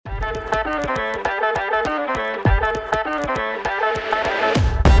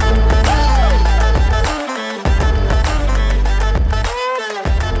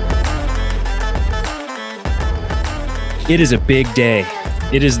It is a big day.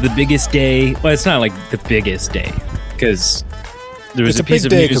 It is the biggest day. Well, it's not like the biggest day because there was a piece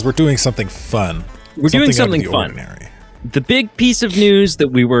of news because we're doing something fun. We're doing something fun. Ordinary. The big piece of news that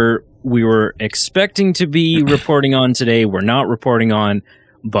we were expecting to be reporting on today, we're not reporting on,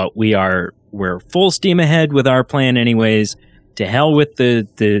 but we're full steam ahead with our plan anyways. To hell with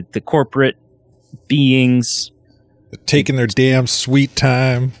the corporate beings. They're taking their damn sweet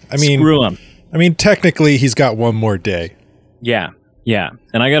time. Screw them. I mean, technically, he's got one more day. Yeah.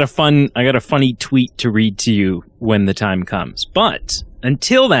 And I got a funny tweet to read to you when the time comes. But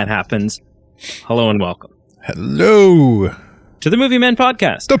until that happens, hello and welcome. Hello to the Movie Men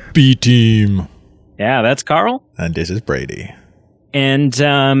Podcast. The B Team. Yeah, that's Carl. And this is Brady. And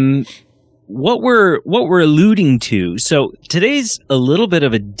what we're alluding to, so today's a little bit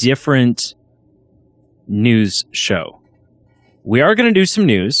of a different news show. We are going to do some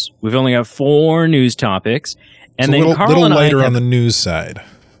news. We've only got 4 news topics. And it's then Carl little lighter on the news side.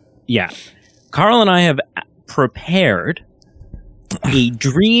 Yeah. Carl and I have prepared a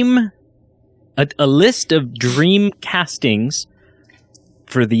list of dream castings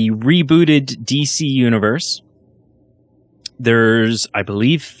for the rebooted DC universe. There's, I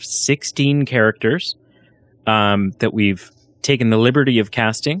believe, 16 characters that we've taken the liberty of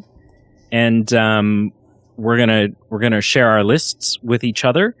casting. And we're gonna share our lists with each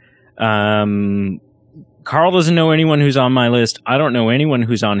other. Carl doesn't know anyone who's on my list. I don't know anyone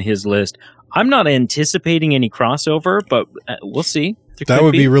who's on his list. I'm not anticipating any crossover, but we'll see. That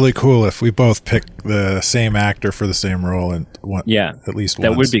would be really cool if we both pick the same actor for the same role and at least once.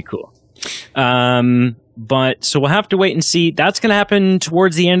 That would be cool. But so we'll have to wait and see. That's going to happen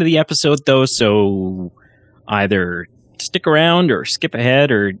towards the end of the episode, though. So either stick around or skip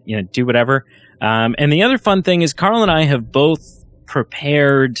ahead or do whatever. And the other fun thing is Carl and I have both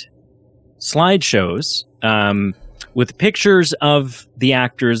prepared slideshows with pictures of the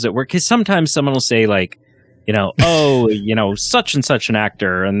actors that work. Because sometimes someone will say like, such and such an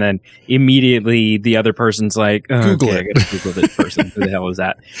actor, and then immediately the other person's like, Google it. I gotta Google this person. Who the hell is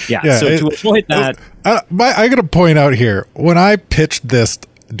that? Yeah. So to avoid that, I got to point out here when I pitched this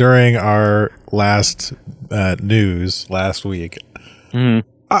during our last news last week.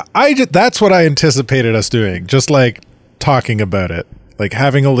 Mm-hmm. That's what I anticipated us doing, just like talking about it, like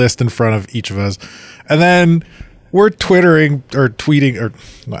having a list in front of each of us. And then we're twittering or tweeting or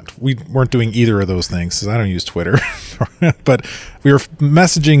not. We weren't doing either of those things because I don't use Twitter, but we were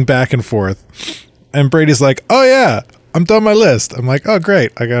messaging back and forth. And Brady's like, "Oh yeah, I'm done my list." I'm like, "Oh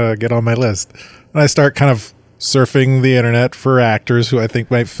great, I gotta get on my list." And I start kind of surfing the internet for actors who I think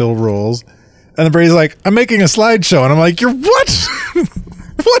might fill roles. And then Brady's like, "I'm making a slideshow," and I'm like, "You're what?"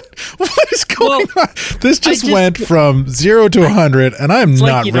 What is going on? This just went from 0 to 100, and I'm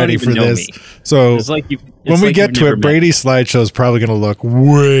not ready for this. So when we get to it, Brady's slideshow is probably going to look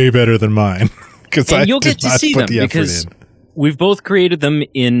way better than mine because I you'll get to see them because we've both created them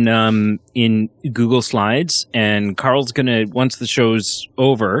in Google Slides, and Carl's going to, once the show's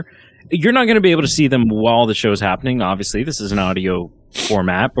over, you're not going to be able to see them while the show's happening. Obviously, this is an audio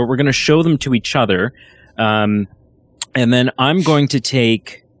format, but we're going to show them to each other. And then I'm going to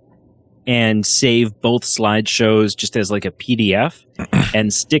take and save both slideshows just as like a PDF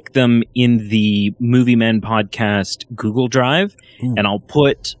and stick them in the Movie Men Podcast Google Drive. Ooh. And I'll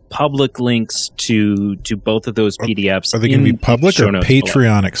put public links to both of those PDFs. Are they going to be public or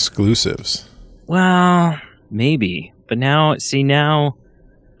Patreon exclusives? Well, maybe. But now, I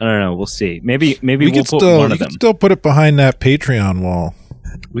don't know. We'll see. Maybe we'll put one of them. You can still put it behind that Patreon wall.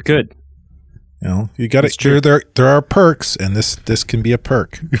 We could. You got it. There are perks, and this can be a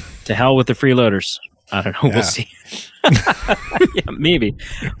perk. To hell with the freeloaders. I don't know. Yeah. We'll see. Yeah, maybe.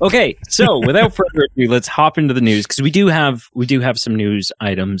 Okay, so without further ado, let's hop into the news because we do have some news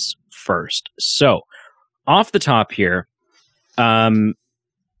items first. So, off the top here,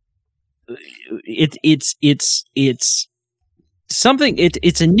 it's something.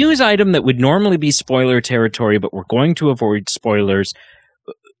 It's a news item that would normally be spoiler territory, but we're going to avoid spoilers.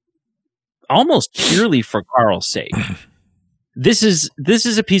 Almost purely for Carl's sake. This is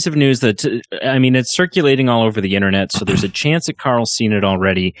a piece of news that, it's circulating all over the internet, so there's a chance that Carl's seen it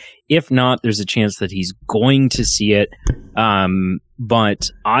already. If not, there's a chance that he's going to see it. But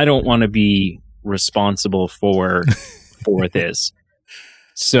I don't want to be responsible for this.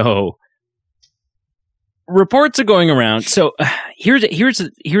 So reports are going around. So here's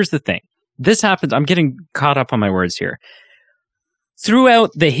the thing. This happens. I'm getting caught up on my words here.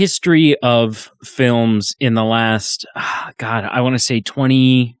 throughout the history of films in the last, I want to say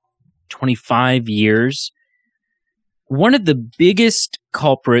 20, 25 years, one of the biggest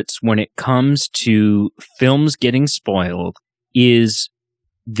culprits when it comes to films getting spoiled is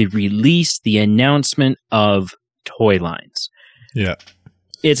the release, the announcement of toy lines. Yeah.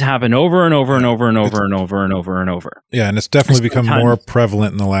 It's happened over and over and over and over and over and over and over. Yeah, and it's definitely become more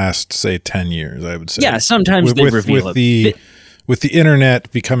prevalent in the last, say, 10 years, I would say. Yeah, sometimes they reveal it. With the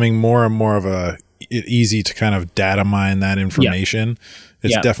internet becoming more and more of easy to kind of data mine that information,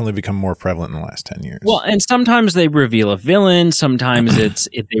 it's definitely become more prevalent in the last 10 years. Well, and sometimes they reveal a villain. Sometimes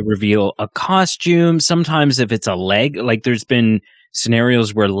they reveal a costume. Sometimes if it's a leg, like there's been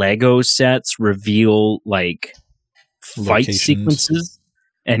scenarios where Lego sets reveal like fight sequences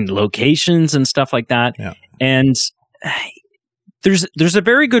and locations and stuff like that. Yeah. And there's a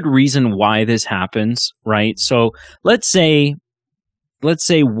very good reason why this happens, right? So let's say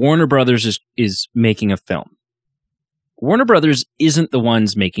Warner Brothers is making a film. Warner Brothers isn't the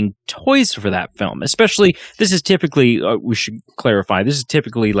ones making toys for that film. Especially, this is typically, we should clarify, this is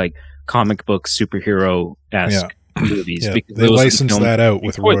typically like comic book superhero-esque movies. Yeah. Because they license that out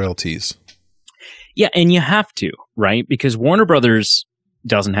with royalties. Yeah, and you have to, right? Because Warner Brothers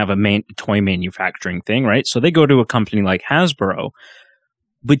doesn't have a toy manufacturing thing, right? So they go to a company like Hasbro,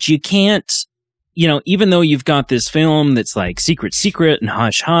 but you can't, even though you've got this film that's like secret and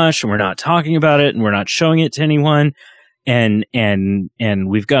hush hush, and we're not talking about it and we're not showing it to anyone, and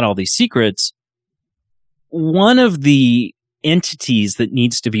we've got all these secrets, one of the entities that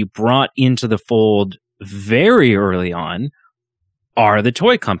needs to be brought into the fold very early on are the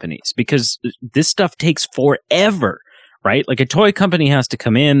toy companies, because this stuff takes forever. Right? Like a toy company has to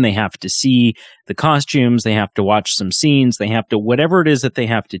come in, they have to see the costumes, they have to watch some scenes, they have to, whatever it is that they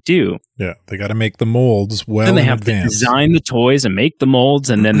have to do. Yeah, they got to make the molds well in advance. Then they have to design the toys and make the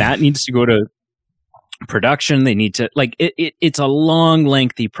molds, and then that needs to go to production. They need to, like, it's a long,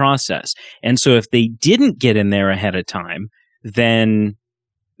 lengthy process. And so if they didn't get in there ahead of time, then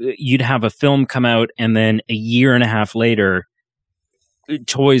you'd have a film come out, and then a year and a half later,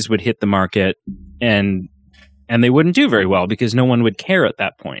 toys would hit the market, and they wouldn't do very well because no one would care at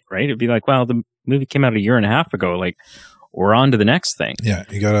that point, right? It'd be like, well, the movie came out a year and a half ago. Like, we're on to the next thing. Yeah,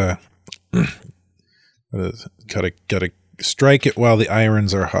 you gotta strike it while the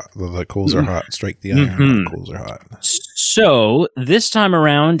irons are hot. The coals are hot. Strike the iron while the coals are hot. So this time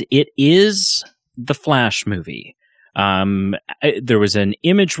around, it is the Flash movie. There was an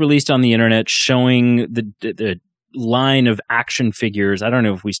image released on the internet showing the line of action figures. I don't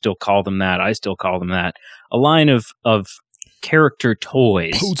know if we still call them that. I still call them that. A line of character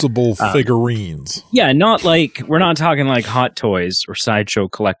toys. Posable figurines. Yeah, we're not talking like Hot Toys or Sideshow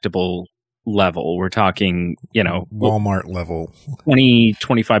collectible level. We're talking, Walmart level.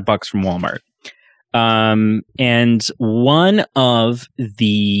 $25 from Walmart. And one of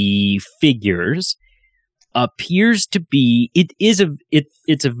the figures appears to be, it's a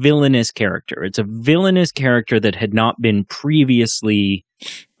villainous character. It's a villainous character that had not been previously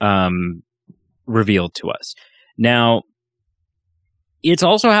revealed to us. Now, it's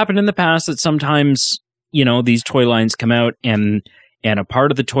also happened in the past that sometimes, these toy lines come out and a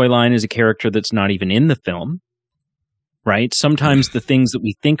part of the toy line is a character that's not even in the film, right? Sometimes the things that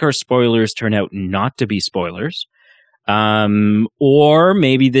we think are spoilers turn out not to be spoilers. Or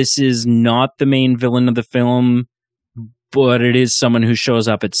maybe this is not the main villain of the film, but it is someone who shows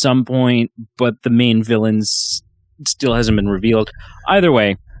up at some point, but the main villain still hasn't been revealed. Either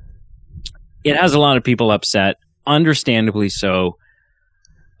way, it has a lot of people upset, understandably so.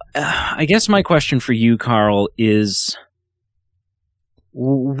 I guess my question for you, Carl, is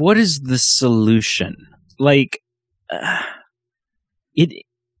what is the solution? Like, I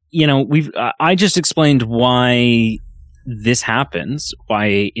just explained why this happens,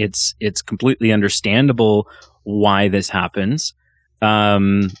 why it's completely understandable why this happens.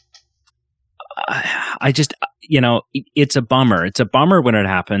 I just, it's a bummer. It's a bummer when it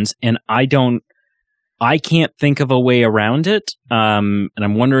happens, and I can't think of a way around it. And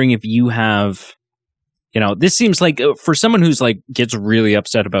I'm wondering if you have, this seems like for someone who's like gets really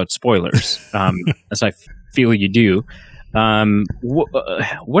upset about spoilers, as I feel you do.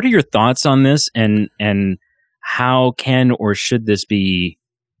 What are your thoughts on this, and how can or should this be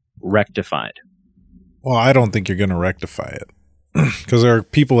rectified? Well, I don't think you're going to rectify it because there are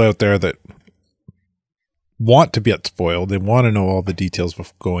people out there that want to get spoiled. They want to know all the details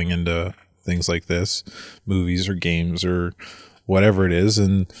before going into things like this, movies or games or whatever it is.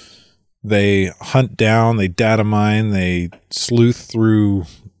 And they hunt down, they data mine, they sleuth through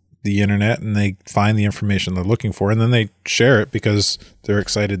the internet and they find the information they're looking for, and then they share it because they're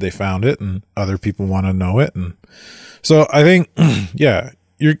excited they found it and other people want to know it. And so I think, yeah,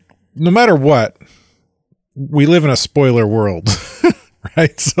 no matter what, we live in a spoiler world,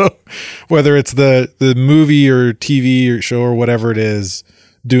 right? So whether it's the movie or TV or show or whatever it is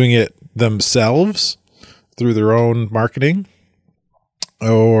doing it themselves through their own marketing,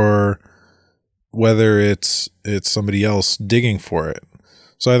 or whether it's somebody else digging for it.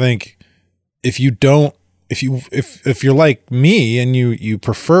 So I think if you're like me and you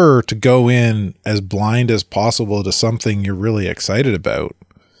prefer to go in as blind as possible to something you're really excited about,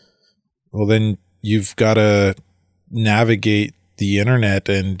 well, then you've got to navigate the internet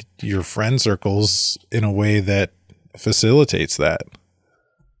and your friend circles in a way that facilitates that.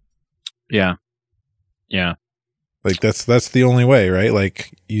 Yeah. Yeah. Like that's the only way, right?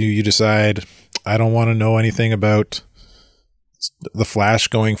 Like you decide, I don't want to know anything about the Flash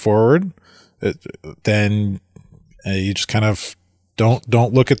going forward. Then you just kind of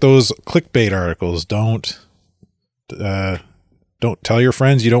don't look at those clickbait articles. Don't tell your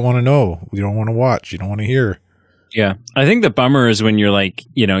friends you don't want to know, you don't want to watch, you don't want to hear. Yeah. I think the bummer is when you're like,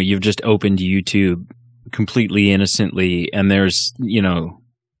 you've just opened YouTube completely innocently, and there's,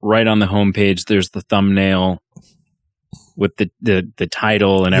 right on the homepage, there's the thumbnail with the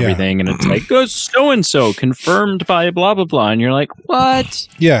title and everything, and it's like, goes so-and-so confirmed by blah, blah, blah. And you're like, what?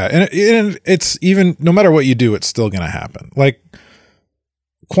 Yeah, and it's even, no matter what you do, it's still going to happen. Like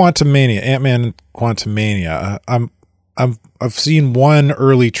Quantumania, Ant-Man Quantumania, I've seen one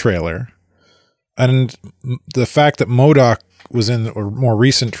early trailer, and the fact that MODOK was in a more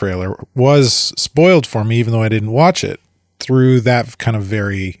recent trailer was spoiled for me, even though I didn't watch it, through that kind of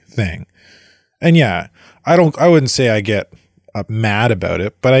very thing. And yeah, I wouldn't say I get mad about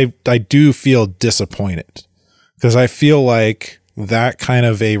it, but I do feel disappointed, because I feel like that kind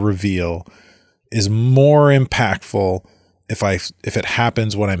of a reveal is more impactful if it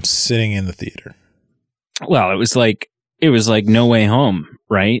happens when I'm sitting in the theater. Well, it was like No Way Home,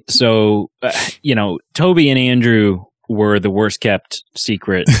 right? So, Toby and Andrew were the worst kept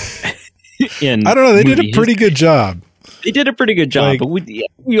secret in I don't know, they did a pretty good job. They did a pretty good job, but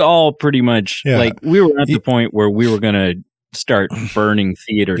we all pretty much, we were at the point where we were going to start burning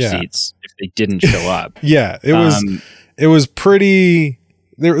theater seats if they didn't show up. Yeah, it was pretty,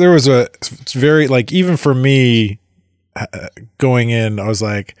 there was it's very, like, even for me going in, I was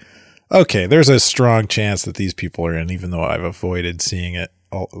like, okay, there's a strong chance that these people are in, even though I've avoided seeing it,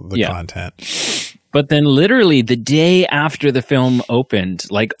 all the content. But then literally the day after the film opened,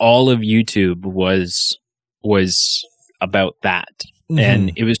 like, all of YouTube was about that. Mm-hmm.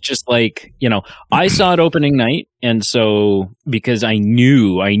 And it was just like, I saw it opening night, and so because I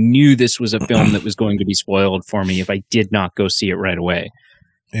knew this was a film that was going to be spoiled for me if I did not go see it right away.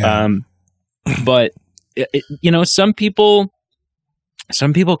 Yeah. But some people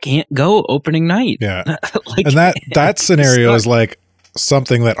can't go opening night. Yeah. And that scenario is like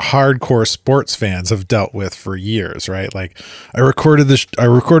something that hardcore sports fans have dealt with for years, right? Like, I recorded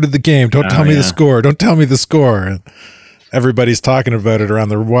the game. Don't tell me the score. Don't tell me the score. And everybody's talking about it around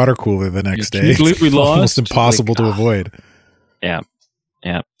the water cooler the next day. It's almost impossible to avoid. Yeah.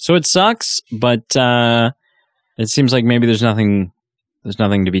 Yeah. So it sucks, but it seems like maybe there's nothing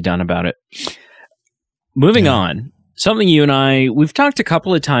to be done about it. Moving on. Something you and we've talked a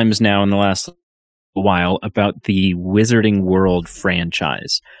couple of times now in the last while about the Wizarding World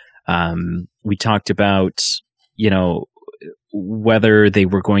franchise. We talked about, whether they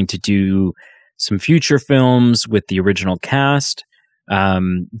were going to do some future films with the original cast.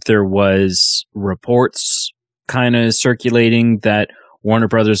 There was reports kind of circulating that Warner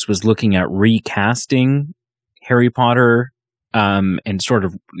Brothers was looking at recasting Harry Potter and sort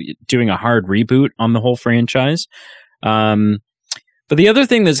of doing a hard reboot on the whole franchise. But the other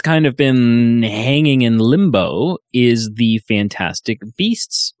thing that's kind of been hanging in limbo is the Fantastic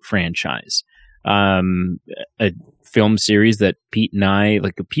Beasts franchise, a film series that Pete and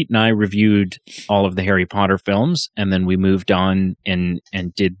I reviewed all of the Harry Potter films, and then we moved on and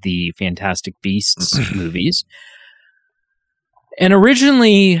did the Fantastic Beasts movies. And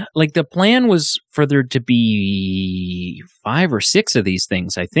originally, like, the plan was for there to be 5 or 6 of these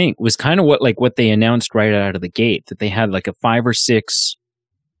things, I think, was kind of what they announced right out of the gate, that they had like a 5 or 6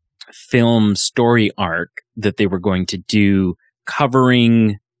 film story arc that they were going to do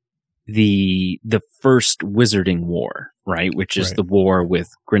covering the first Wizarding War, right? Which is the war with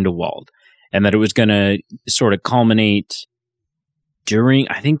Grindelwald. And that it was going to sort of culminate during,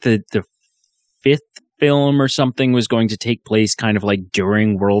 I think the 5th film or something was going to take place kind of like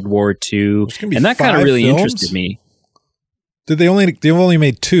during World War II. And that kind of really interested me. They've only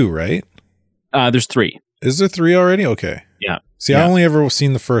made 2, right? There's 3. Is there 3 already? Okay. Yeah. See, I only ever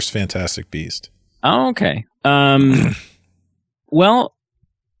seen the first Fantastic Beast. Oh, okay. Well,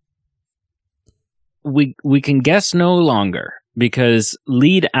 we can guess no longer because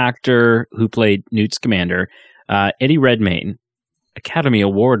lead actor who played Newt Scamander, Eddie Redmayne, Academy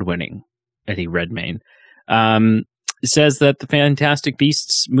Award winning Eddie Redmayne, says that the Fantastic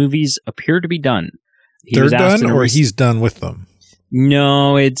Beasts movies appear to be done. They're done, or he's done with them?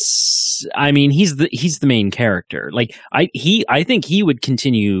 No, he's the main character. Like I think he would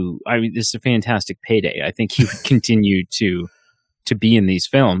continue. I mean, this is a fantastic payday. I think he would continue to be in these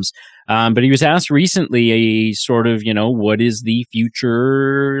films. But he was asked recently a sort of, what is the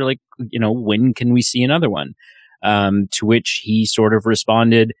future? Like, when can we see another one? To which he sort of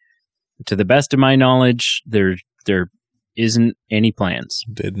responded, to the best of my knowledge, there isn't any plans.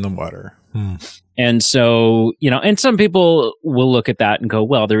 Dead in the water. And so, and some people will look at that and go,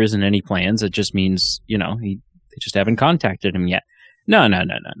 well, there isn't any plans. It just means, they just haven't contacted him yet. No.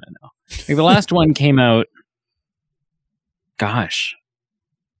 Like the last one came out, gosh,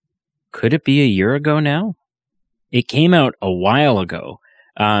 could it be a year ago now? It came out a while ago.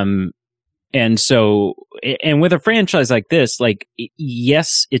 And so, and with a franchise like this, like,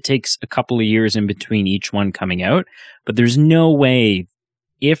 yes, it takes a couple of years in between each one coming out, but there's no way,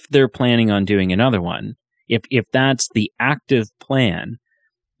 if they're planning on doing another one, if that's the active plan,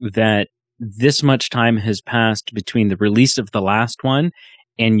 that this much time has passed between the release of the last one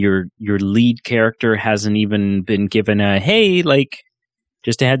and your lead character hasn't even been given a, hey, like,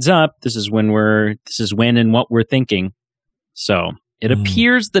 just a heads up, this is when and what we're thinking. So it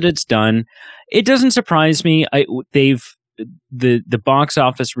appears that it's done. It doesn't surprise me. The box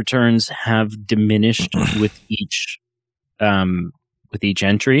office returns have diminished with each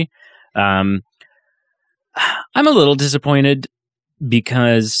entry. I'm a little disappointed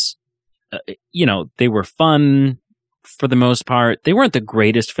because they were fun for the most part. They weren't the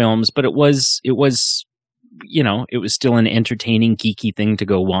greatest films, but it was still an entertaining, geeky thing to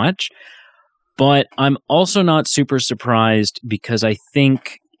go watch. But I'm also not super surprised because I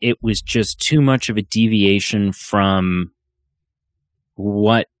think it was just too much of a deviation from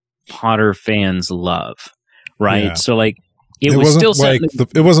what Potter fans love, right? Yeah. So like it was still like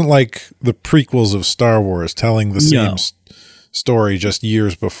it wasn't like the prequels of Star Wars telling the same story just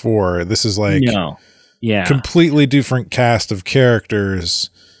years before. This is like completely different cast of characters.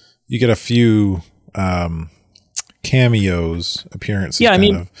 You get a few cameos appearances. Yeah, I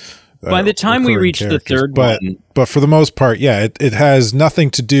mean, by the time we reach the third one, but for the most part, it has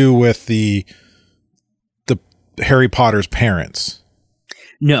nothing to do with the Harry Potter's parents.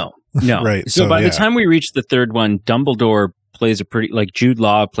 No. Right. So by the time we reach the third one, Dumbledore plays a pretty, like, Jude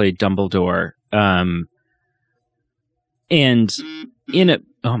Law played Dumbledore, and in a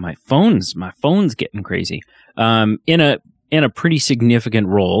my phone's getting crazy. In a pretty significant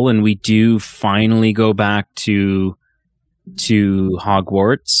role, and we do finally go back to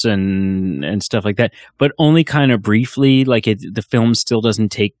Hogwarts and stuff like that, but only kind of briefly. Like the film still doesn't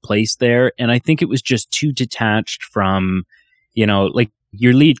take place there, and I think it was just too detached from, like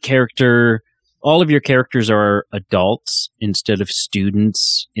your lead character. All of your characters are adults instead of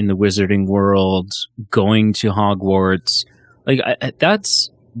students in the wizarding world going to Hogwarts. Like that's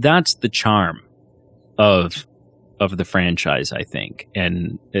the charm of the franchise, I think,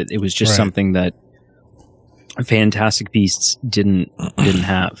 and it was just something that Fantastic Beasts didn't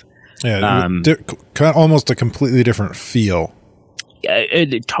have. Yeah, almost a completely different feel.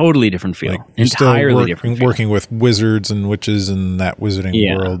 A totally different feel. Like entirely different feel. Working with wizards and witches in that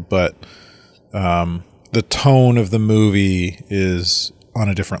wizarding world, but the tone of the movie is on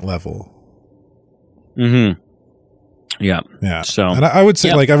a different level. Mm-hmm. Yeah. Yeah. So, and I would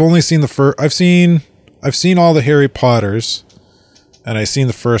say, like, I've only seen the first. I've seen all the Harry Potters, and I've seen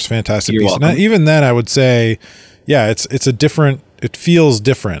the first Fantastic Beasts. And even then, I would say, it's a different. It feels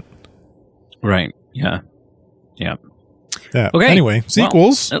different. Right. Yeah. Yeah. Yeah. Okay. Anyway,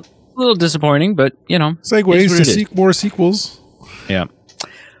 sequels. Well, a little disappointing, but segues to more sequels. Yeah.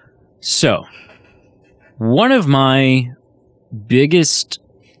 So, one of my biggest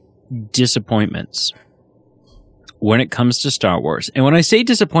disappointments when it comes to Star Wars, and when I say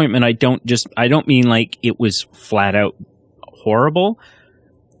disappointment, I don't mean like it was flat out horrible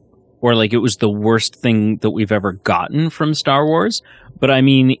or like it was the worst thing that we've ever gotten from Star Wars, but I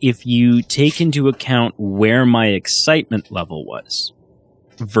mean if you take into account where my excitement level was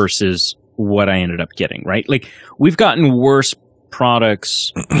versus what I ended up getting, right? Like we've gotten worse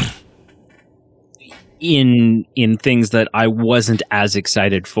products in things that I wasn't as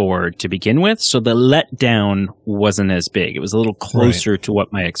excited for to begin with. So the letdown wasn't as big. It was a little closer to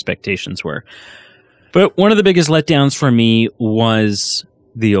what my expectations were. But one of the biggest letdowns for me was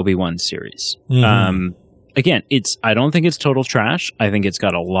the Obi-Wan series. Again, I don't think it's total trash. I think it's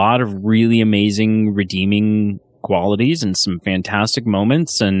got a lot of really amazing redeeming qualities and some fantastic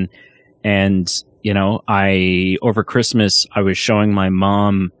moments. And you know, over Christmas, I was showing my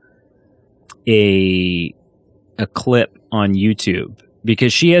mom a clip on YouTube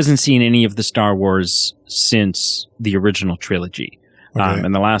because she hasn't seen any of the Star Wars since the original trilogy. Okay.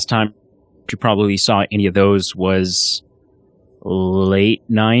 And the last time she probably saw any of those was late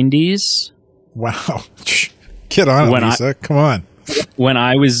 90s. Wow. Get on it, Lisa. Come on. When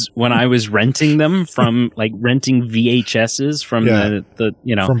I was renting them from renting VHSs from the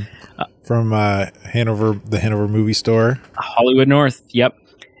you know from Hanover, the Hanover movie store, Hollywood North. Yep.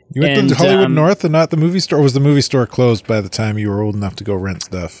 You went to Hollywood North and not the movie store? Or was the movie store closed by the time you were old enough to go rent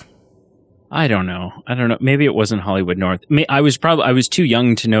stuff? I don't know. Maybe it wasn't Hollywood North. I was too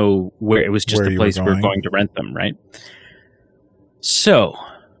young to know where. It was just the place we were going to rent them, right? So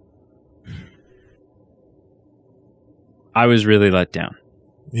I was really let down.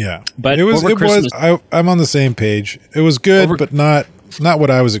 Yeah, but I'm on the same page. It was good, but not what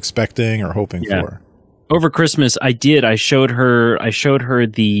I was expecting or hoping for. Over Christmas, I showed her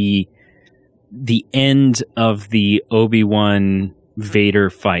the end of the Obi-Wan Vader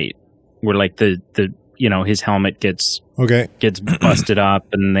fight, where like the you know, his helmet gets busted up,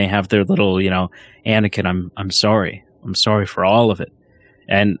 and they have their little, you know, Anakin, I'm sorry for all of it.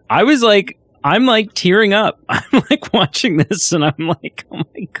 And I was like, I'm like tearing up. I'm like watching this, and I'm like, oh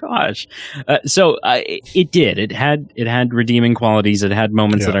my gosh. So it had redeeming qualities. It had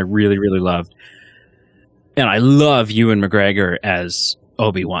moments that I really, really loved. And I love Ewan McGregor as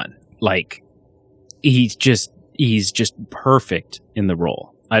Obi-Wan. Like, he's just perfect in the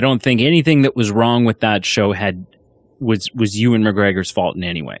role. I don't think anything that was wrong with that show was Ewan McGregor's fault in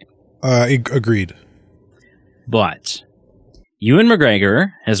any way. Agreed. But Ewan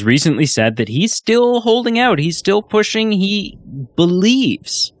McGregor has recently said that he's still holding out. He's still pushing. He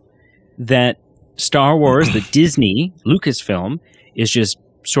believes that Star Wars, the Disney Lucasfilm, is just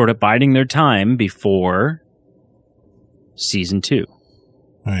sort of biding their time before season 2.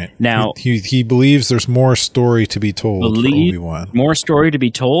 Right. Now he believes there's more story to be told for Obi-Wan. More story to be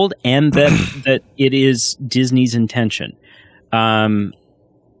told, and that it is Disney's intention. You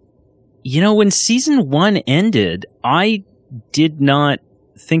know, when season 1 ended, I did not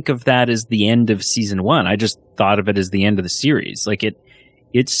think of that as the end of season 1. I just thought of it as the end of the series. Like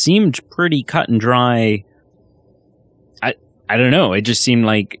it seemed pretty cut and dry. I don't know. It just seemed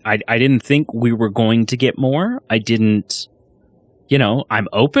like I didn't think we were going to get more. I didn't, you know, I'm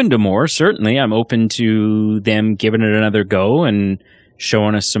open to more. Certainly, I'm open to them giving it another go and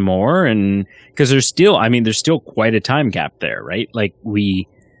showing us some more. And because there's still quite a time gap there, right? Like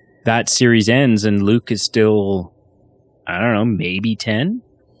that series ends and Luke is still, I don't know, maybe 10.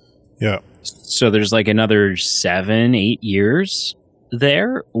 Yeah. So there's like another 7-8 years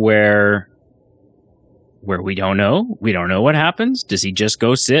there where we don't know. We don't know what happens. Does he just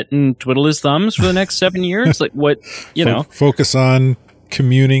go sit and twiddle his thumbs for the next 7 years? Like what, you know? Focus on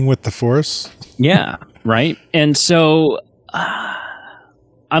communing with the Force. Yeah, right. And so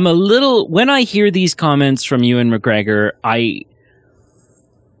I'm a little, when I hear these comments from Ewan McGregor,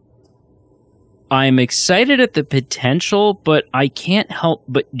 I'm excited at the potential, but I can't help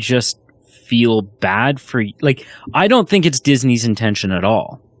but just feel bad for, like, I don't think it's Disney's intention at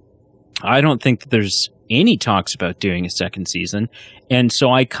all. I don't think that there's any talks about doing a second season. And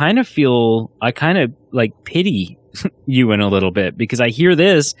so I kind of like pity Ewan a little bit, because I hear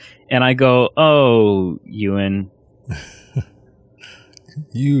this and I go, oh, Ewan,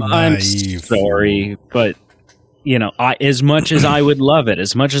 I'm sorry, but you know, as much as I would love it,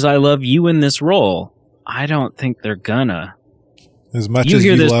 as much as I love you in this role, I don't think they're gonna. As much as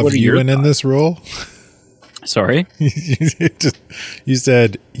you love Ewan in this role? Sorry? You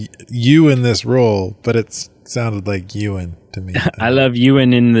said you in this role, but it sounded like Ewan to me. I love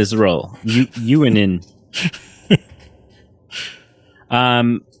Ewan in this role. Ewan in.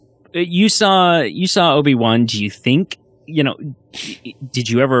 You saw Obi-Wan. Do you think, you know, did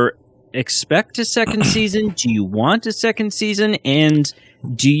you ever expect a second season? Do you want a second season? And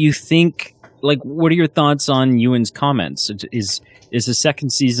do you think, like, what are your thoughts on Ewan's comments? Is a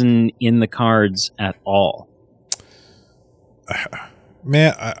second season in the cards at all?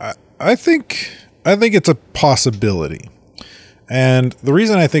 Man, I think it's a possibility. And the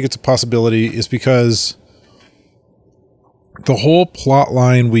reason I think it's a possibility is because the whole plot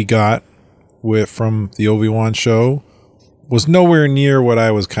line we got from the Obi-Wan show was nowhere near what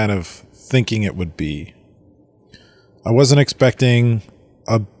I was kind of thinking it would be. I wasn't expecting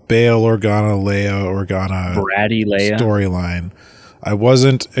a Bail Organa, Leia Organa bratty Leia storyline. I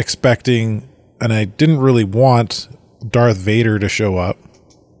wasn't expecting, and I didn't really want Darth Vader to show up.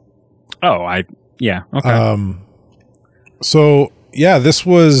 Oh, okay. So yeah, this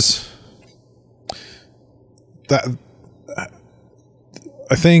was that.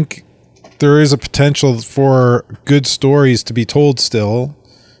 I think there is a potential for good stories to be told still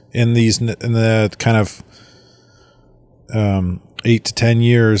in the kind of 8 to 10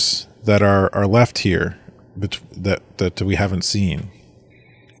 years that are left here, that we haven't seen,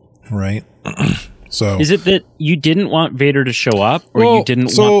 right? So is it that you didn't want Vader to show up, or you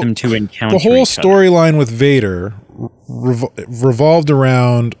didn't want them to encounter the whole storyline with Vader revolved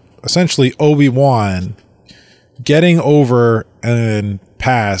around essentially Obi-Wan getting over and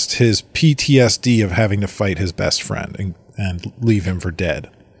past his PTSD of having to fight his best friend and leave him for dead.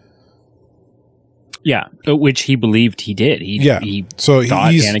 Yeah, which he believed he did. He thought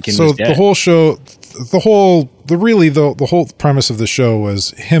Anakin was dead. The whole show, the whole premise of the show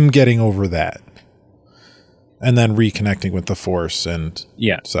was him getting over that, and then reconnecting with the Force and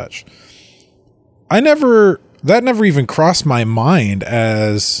such. That never even crossed my mind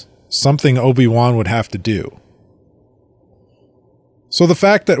as something Obi-Wan would have to do. So the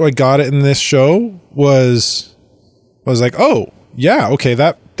fact that I got it in this show was like, oh yeah, okay,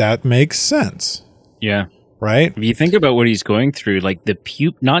 that makes sense. Yeah. Right? If you think about what he's going through, like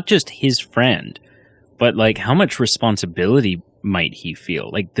not just his friend, but like how much responsibility might he feel?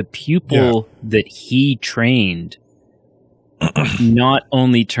 Like the pupil that he trained not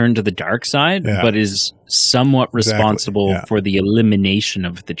only turned to the dark side, but is somewhat responsible for the elimination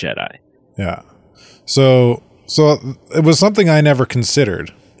of the Jedi. Yeah. So it was something I never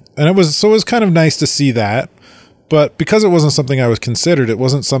considered. And it was kind of nice to see that. But because it wasn't something I was considered, it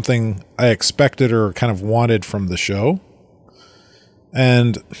wasn't something I expected or kind of wanted from the show.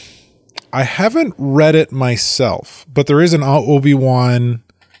 And I haven't read it myself, but there is an Obi-Wan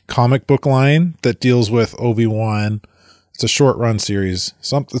comic book line that deals with Obi-Wan. It's a short run series.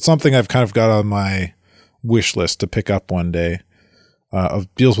 It's something I've kind of got on my wish list to pick up one day.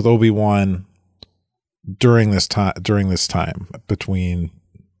 Deals with Obi-Wan during this time between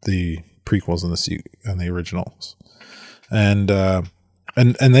the prequels and the originals. And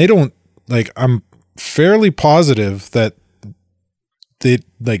they don't, like, I'm fairly positive that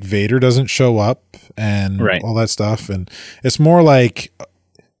Vader doesn't show up and all that stuff. And it's more like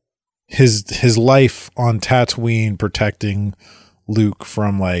his life on Tatooine protecting Luke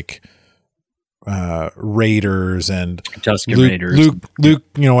from like raiders and Luke,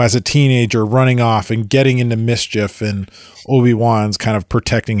 as a teenager running off and getting into mischief, and Obi-Wan's kind of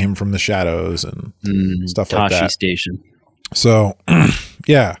protecting him from the shadows and stuff like that. Tashi Station. So,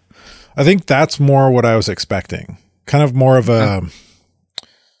 yeah, I think that's more what I was expecting. Kind of more of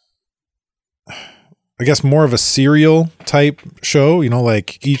more of a serial type show,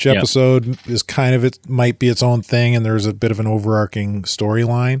 like each episode is kind of, it might be its own thing, and there's a bit of an overarching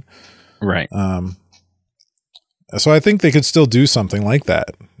storyline. Right. So I think they could still do something like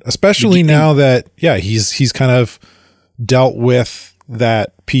that, especially now that, he's kind of dealt with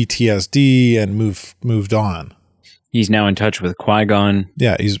that PTSD and moved on. He's now in touch with Qui-Gon.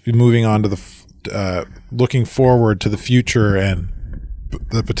 Yeah, he's moving on to the looking forward to the future and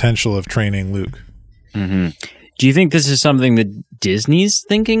the potential of training Luke. Mm-hmm. Do you think this is something that Disney's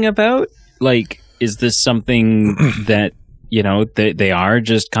thinking about? Like, is this something that, they are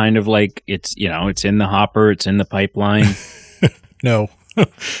just kind of like, it's in the hopper, it's in the pipeline? No.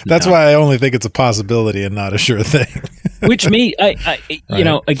 That's why I only think it's a possibility and not a sure thing. Which again,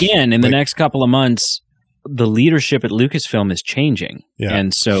 in the next couple of months, the leadership at Lucasfilm is changing. Yeah.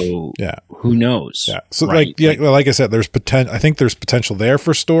 And so who knows? Yeah. So like I said, I think there's potential there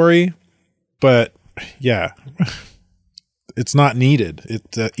for story, but it's not needed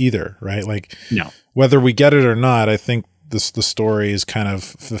either. Right. Like, no, whether we get it or not, I think the story is kind of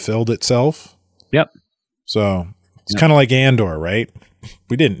fulfilled itself. Yep. So it's kind of like Andor, right?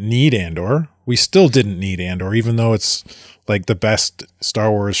 We didn't need Andor. We still didn't need Andor, even though it's like the best Star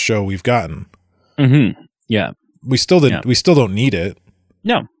Wars show we've gotten. Mm-hmm. Yeah. We still didn't. We still don't need it.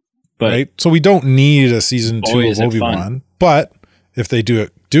 No. But right. So we don't need a season 2 of Obi-Wan. But if they do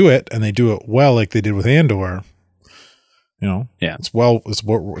it, and they do it well, like they did with Andor, it's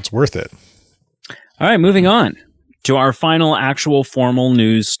worth it. All right, moving on to our final actual formal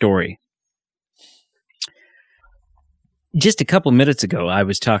news story. Just a couple minutes ago, I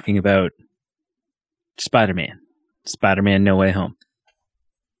was talking about Spider-Man No Way Home.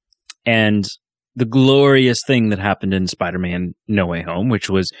 and the glorious thing that happened in Spider-Man No Way Home, which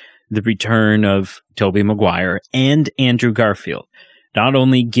was the return of Tobey Maguire and Andrew Garfield, not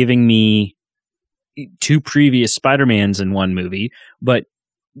only giving me 2 previous Spider-Mans in one movie, but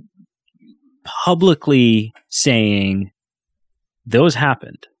publicly saying those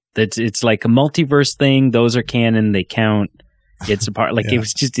happened. That it's like a multiverse thing. Those are canon. They count. It's a part. Like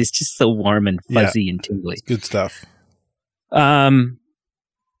it's just so warm and fuzzy and tingly. It's good stuff. And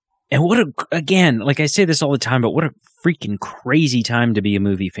again, like I say this all the time, but what a freaking crazy time to be a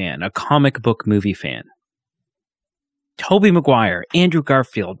movie fan, a comic book movie fan. Tobey Maguire, Andrew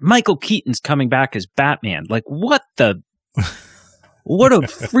Garfield, Michael Keaton's coming back as Batman. Like, what a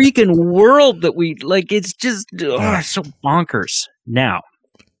freaking world that we, like, it's just so bonkers. Now,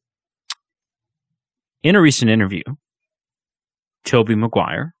 in a recent interview, Tobey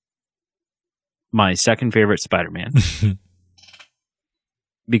Maguire, my second favorite Spider-Man,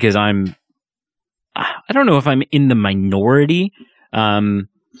 because I don't know if I'm in the minority,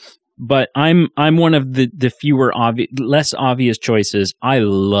 but I'm one of the fewer less obvious choices. I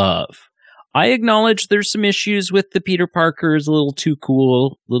acknowledge there's some issues with the Peter Parker is a little too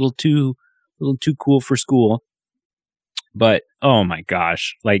cool, little too cool for school. But oh my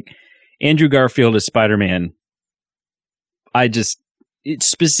gosh, like Andrew Garfield as Spider-Man,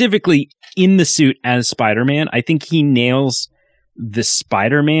 specifically in the suit as Spider-Man, I think he nails the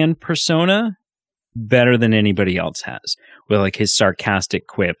Spider-Man persona better than anybody else has, with like his sarcastic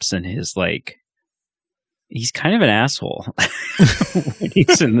quips and his like, he's kind of an asshole when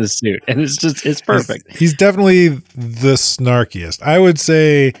he's in the suit, and it's perfect. He's definitely the snarkiest. I would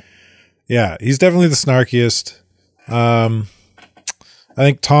say, yeah, he's definitely the snarkiest. I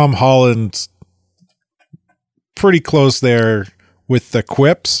think Tom Holland's pretty close there with the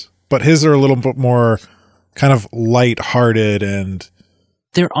quips, but his are a little bit more kind of light-hearted, and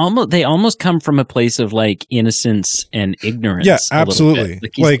they almost come from a place of like innocence and ignorance. Yeah, absolutely.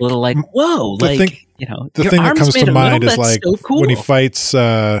 Like he's a little like, whoa, like the thing that comes to mind is like so cool. when he fights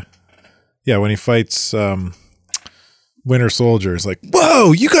Winter Soldier, is like,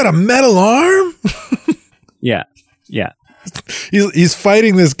 whoa, you got a metal arm? Yeah. He's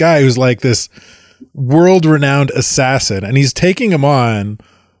fighting this guy who's like this world-renowned assassin, and he's taking him on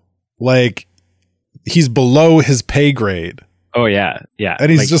like he's below his pay grade. Oh yeah. And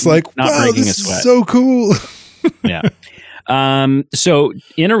he's like, just like, wow, this is so cool. Yeah. So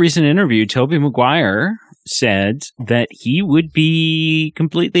in a recent interview, Tobey Maguire said that he would be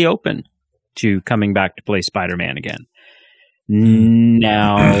completely open to coming back to play Spider-Man again.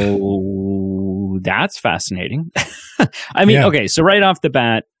 Now, that's fascinating. I mean, okay, so right off the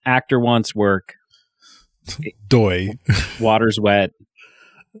bat, actor wants work. Doy. Water's wet.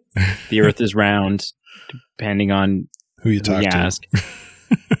 The earth is round, depending on who you talk to. Ask.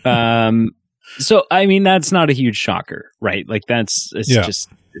 So, I mean, that's not a huge shocker, right? Like, it's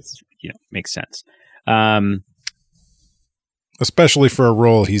makes sense. Especially for a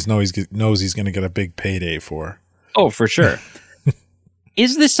role he knows he's going to get a big payday for. Oh, for sure.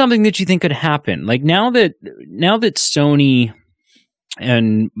 Is this something that you think could happen? Like now that Sony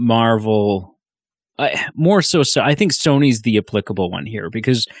and Marvel, more so, I think Sony's the applicable one here,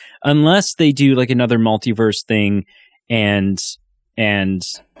 because unless they do like another multiverse thing and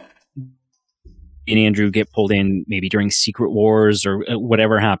Andrew get pulled in maybe during Secret Wars or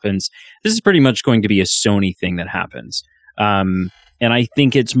whatever happens, this is pretty much going to be a Sony thing that happens. And I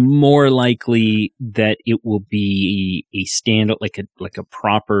think it's more likely that it will be a stand like a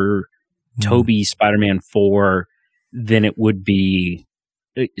proper Tobey Spider-Man 4 than it would be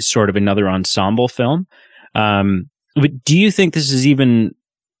sort of another ensemble film. But do you think this is even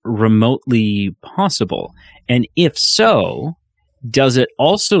remotely possible? And if so, does it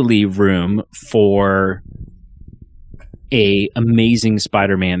also leave room for a Amazing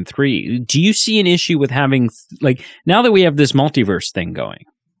Spider-Man 3? Do you see an issue with having, like, now that we have this multiverse thing going,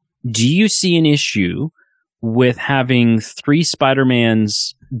 do you see an issue with having 3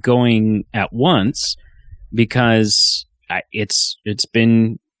 Spider-Mans going at once? Because it's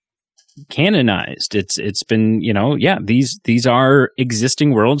been canonized. It's been, these are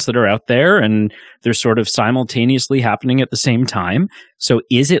existing worlds that are out there, and they're sort of simultaneously happening at the same time. So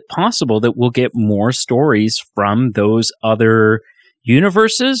is it possible that we'll get more stories from those other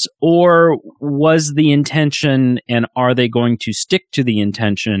universes, or was the intention, and are they going to stick to the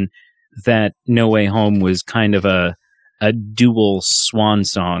intention, that No Way Home was kind of a dual swan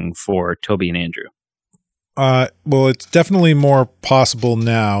song for Tobey and Andrew? Well, it's definitely more possible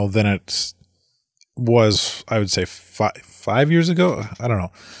now than it was, I would say, 5 years ago. I don't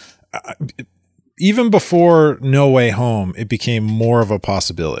know. even before No Way Home, it became more of a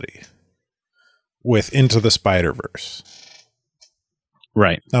possibility with Into the Spider-Verse.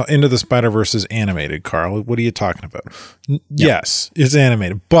 Right. Now, Into the Spider-Verse is animated, Carl. What are you talking about? Yes, it's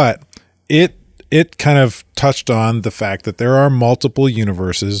animated, but it kind of touched on the fact that there are multiple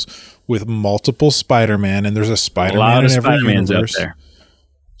universes with multiple Spider-Man, and there's a Spider-Man in every universe. Out there.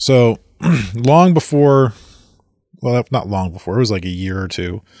 So long before, well, not long before, it was like a year or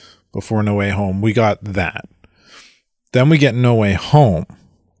two before No Way Home, we got that. Then we get No Way Home,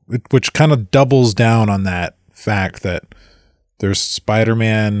 which kind of doubles down on that fact that there's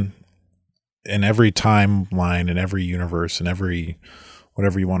Spider-Man in every timeline, in every universe, in every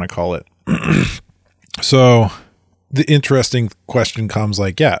whatever you want to call it. So the interesting question comes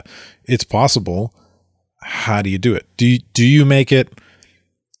like, yeah, it's possible. How do you do it? Do you make it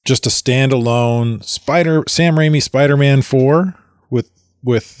just a standalone Sam Raimi Spider-Man 4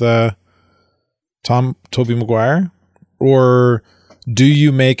 with Tobey Maguire? Or do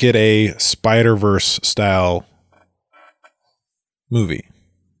you make it a Spider-Verse style movie?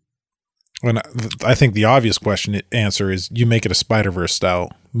 And I think the obvious answer is you make it a Spider-Verse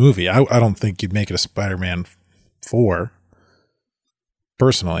style movie. I don't think you'd make it a Spider-Man 4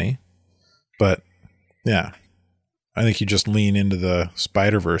 personally, but yeah, I think you just lean into the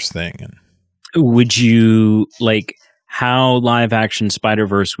Spider-Verse thing. And would you how live action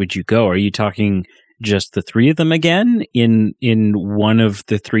Spider-Verse would you go? Are you talking just the three of them again in one of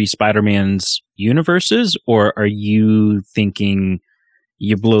the three Spider-Man's universes, or are you thinking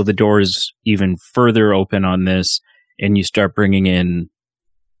you blow the doors even further open on this and you start bringing in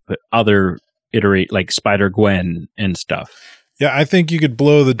other like Spider-Gwen and stuff? Yeah, I think you could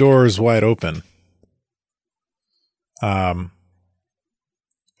blow the doors wide open. I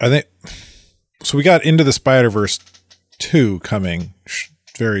think so. We got Into the Spider-Verse 2 coming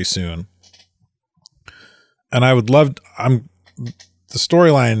very soon, and I would love. The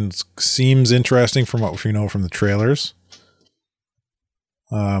storyline seems interesting from what we know from the trailers.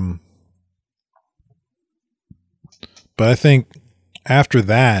 But I think after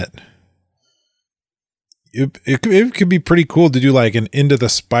that, it could be pretty cool to do like an Into the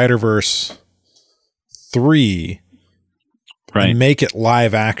Spider-Verse 3, right? And make it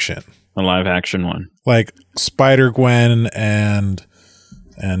live action, a live action one, like Spider-Gwen and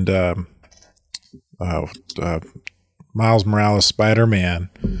Miles Morales Spider-Man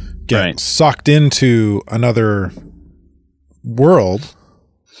get sucked into another world.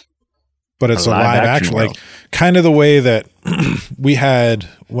 But it's a live action like kind of the way that we had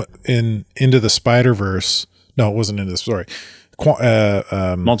in Into the Spider-Verse. No, it wasn't into the story.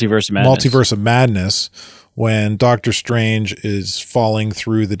 Multiverse of Madness. Multiverse of Madness, when Doctor Strange is falling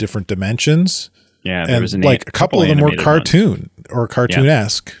through the different dimensions. Yeah, there was a couple of them were cartoon or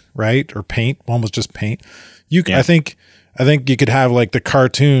cartoon-esque, right? Or paint. One was just paint. I think you could have like the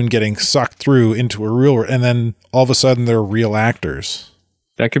cartoon getting sucked through into a real world, and then all of a sudden they're real actors.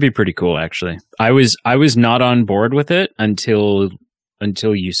 That could be pretty cool, actually. I was not on board with it until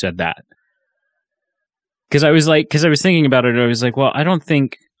you said that. Because I was thinking about it, and I was like, well, I don't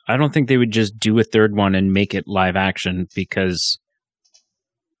think they would just do a third one and make it live action, because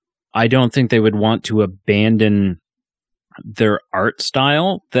I don't think they would want to abandon their art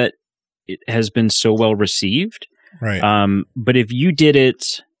style that it has been so well received. Right. But if you did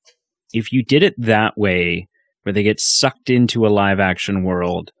it that way, where they get sucked into a live action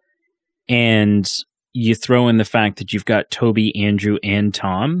world, and you throw in the fact that you've got Toby, Andrew, and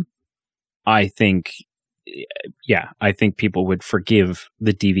Tom, I think people would forgive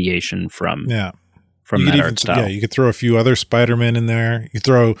the deviation from that art style. Yeah, you could throw a few other Spider-Men in there. You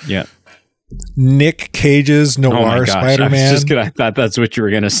throw Nick Cage's noir Spider-Man. I thought that's what you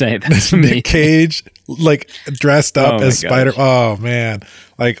were going to say. That's Nick Cage, like dressed up as Spider. Oh man,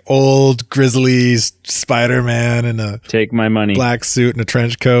 like old grizzly Spider-Man in a take my money black suit and a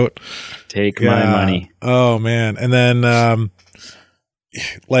trench coat. Take my money. Oh man, and then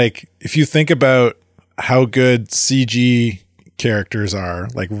like if you think about how good CG characters are,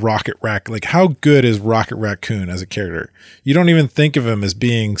 like like how good is Rocket Raccoon as a character? You don't even think of him as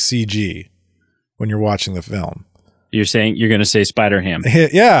being CG when you're watching the film. You're going to say Spider-Ham.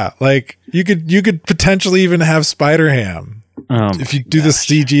 Yeah, like you could potentially even have Spider-Ham if you do the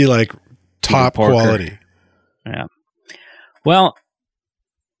CG like top quality. Yeah. Well,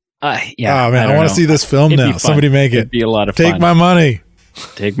 yeah. Oh man, I want to see this film now. Somebody make it. It'd be a lot of fun. Take my money.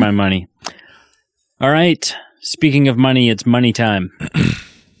 Take my money. All right. Speaking of money, it's money time.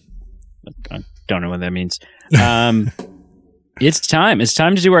 I don't know what that means. It's time. It's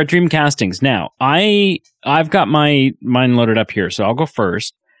time to do our dream castings. Now, I've got mine loaded up here, so I'll go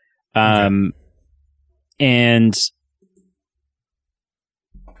first. Okay. And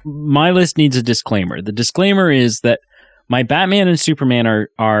my list needs a disclaimer. The disclaimer is that my Batman and Superman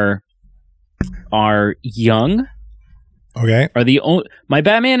are young. Okay. My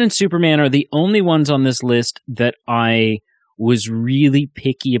Batman and Superman are the only ones on this list that I was really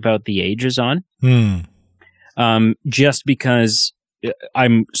picky about the ages on. Just because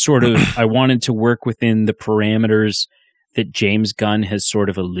I'm sort of I wanted to work within the parameters that James Gunn has sort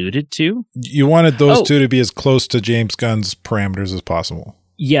of alluded to. You wanted those two to be as close to James Gunn's parameters as possible.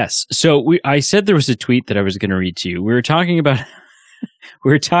 Yes. So I said there was a tweet that I was going to read to you. We were talking about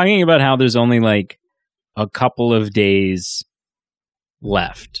how there's only like a couple of days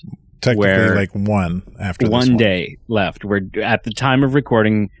left. Technically, like one after this one day left. Where at the time of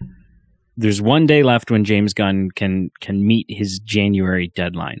recording, there's 1 day left when James Gunn can meet his January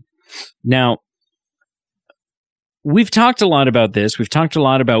deadline. Now, we've talked a lot about this. We've talked a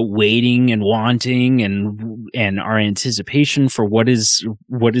lot about waiting and wanting and our anticipation for what is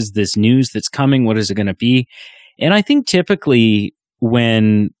this news that's coming? What is it going to be? And I think typically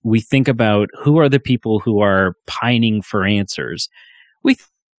when we think about who are the people who are pining for answers, we think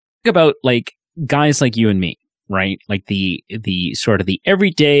about like guys like you and me, right? Like the sort of the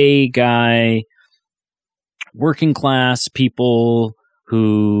everyday guy, working class people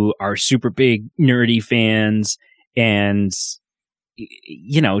who are super big nerdy fans. And,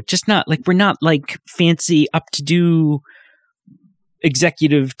 you know, just not like we're not like fancy up to do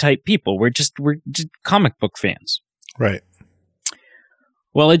executive type people. We're just comic book fans. Right.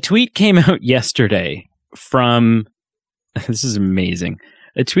 Well, a tweet came out yesterday from this is amazing.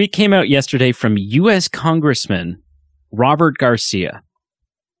 A tweet came out yesterday from U.S. Congressman Robert Garcia.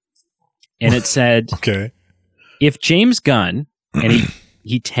 And it said, okay, if James Gunn, and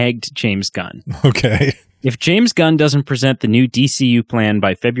he tagged James Gunn. Okay. If James Gunn doesn't present the new DCU plan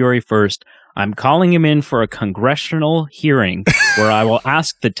by February 1st, I'm calling him in for a congressional hearing where I will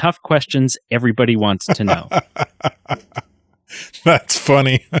ask the tough questions everybody wants to know. That's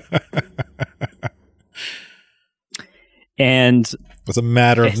funny. And it's a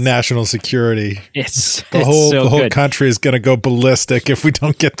matter of national security. The whole country is going to go ballistic if we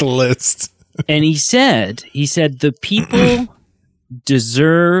don't get the list. And he said the people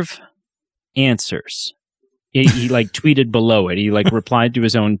deserve answers. He like tweeted below it. He like replied to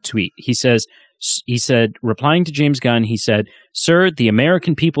his own tweet. He said, replying to James Gunn, he said, "Sir, the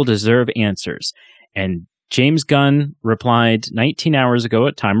American people deserve answers." And James Gunn replied 19 hours ago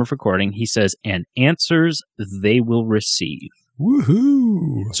at time of recording. He says, "And answers they will receive."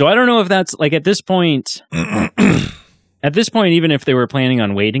 Woohoo! So I don't know if that's like at this point, even if they were planning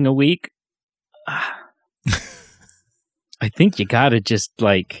on waiting a week, I think you got to just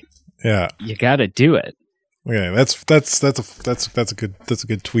like, you got to do it. Okay, that's a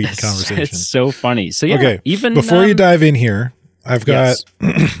good tweet conversation. It's so funny. So yeah, okay, even before you dive in here, I've got.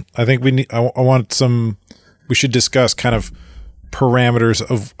 I think we need. I want some. We should discuss kind of parameters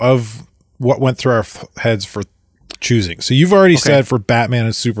of what went through our heads for choosing. So you've already said for Batman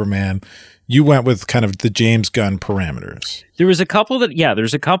and Superman, you went with kind of the James Gunn parameters. There was a couple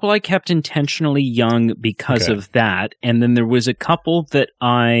there's a couple I kept intentionally young because of that, and then there was a couple that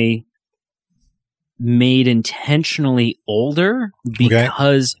I made intentionally older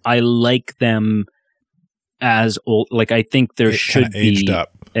because I like them as old. Like I think there should be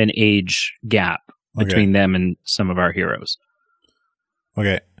an age gap between them and some of our heroes.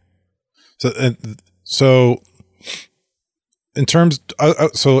 Okay. So in terms,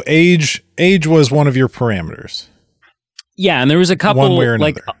 so age was one of your parameters. Yeah, and there was a couple. One way or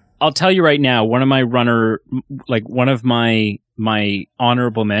another. Like I'll tell you right now, one of my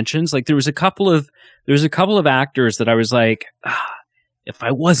honorable mentions. Like there was a couple of actors that I was like, if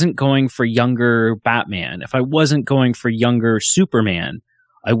I wasn't going for younger Batman, if I wasn't going for younger Superman,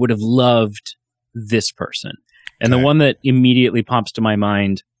 I would have loved this person. And the one that immediately pops to my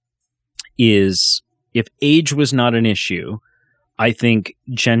mind is, if age was not an issue, I think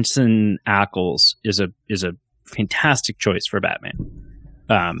Jensen Ackles is a fantastic choice for Batman.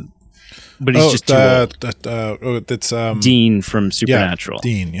 But he's just too old. That's Dean from Supernatural. Yeah,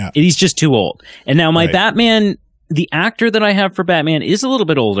 Dean, yeah. He's just too old. And now my Batman, the actor that I have for Batman is a little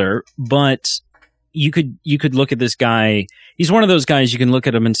bit older, but you could look at this guy. He's one of those guys you can look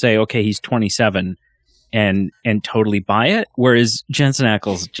at him and say, okay, he's 27 and totally buy it. Whereas Jensen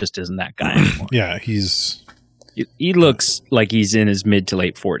Ackles just isn't that guy anymore. Yeah, he looks like he's in his mid to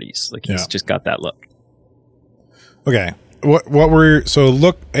late 40s. Like he's just got that look. Okay. What were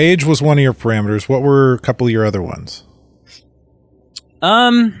look, age was one of your parameters. What were a couple of your other ones?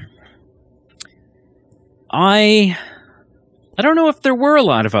 I I don't know if there were a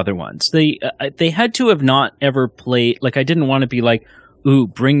lot of other ones. They had to have not ever played. Like, I didn't want to be like, ooh,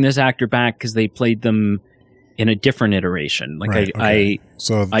 bring this actor back because they played them in a different iteration. Like, right, okay.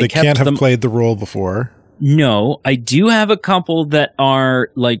 So they kept can't have played the role before. No, I do have a couple that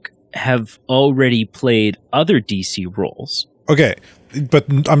are like have already played other DC roles. Okay, but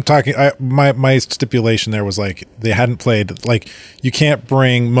I'm talking. My stipulation there was like they hadn't played. Like, you can't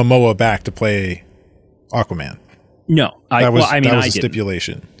bring Momoa back to play Aquaman. No, that was a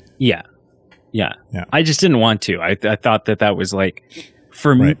stipulation. Yeah. I just didn't want to. I thought that was like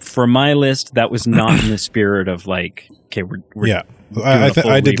for my list. That was not in the spirit of like, okay, we're yeah.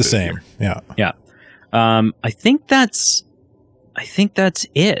 I did the same. Here. Yeah. I think that's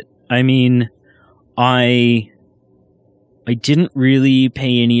it. I mean, I didn't really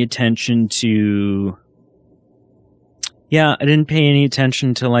pay any attention to. Yeah, I didn't pay any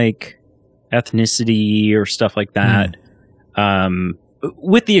attention to like ethnicity or stuff like that.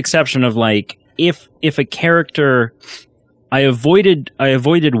 With the exception of like if a character, I avoided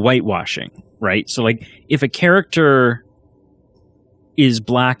whitewashing, right? So like if a character is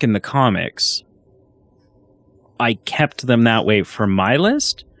black in the comics, I kept them that way for my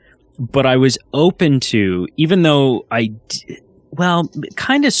list, but I was open to, even though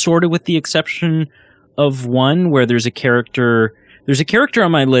kind of sort of with the exception of one where there's a character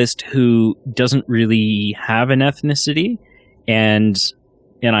on my list who doesn't really have an ethnicity, and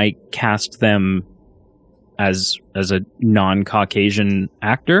I cast them as a non-Caucasian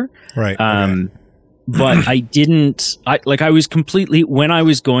actor. Right. Okay. But I didn't. I was completely, when I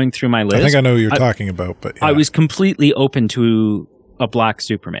was going through my list. I think I know who you're talking about, but yeah. I was completely open to a black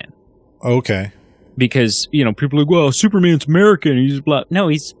Superman. Okay. Because, people are like, well, Superman's American. He's black. No,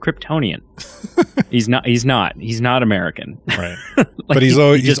 he's Kryptonian. He's not. He's not American. Right. But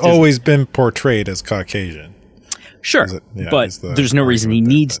he's always been portrayed as Caucasian. Sure, but there's no reason he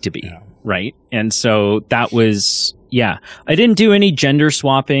needs to be, right? And so that was, I didn't do any gender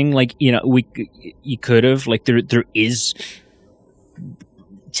swapping. Like, you could have, like, there is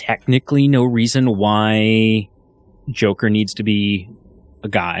technically no reason why Joker needs to be a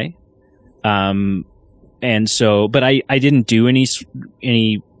guy. And so, but I didn't do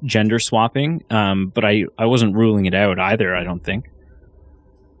any gender swapping. But I wasn't ruling it out either, I don't think.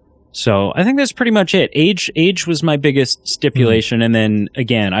 So I think that's pretty much it. Age was my biggest stipulation, and then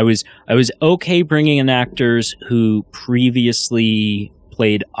again, I was okay bringing in actors who previously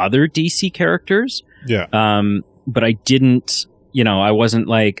played other DC characters. Yeah. But I didn't. I wasn't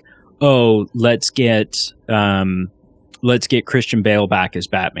like, oh, let's get Christian Bale back as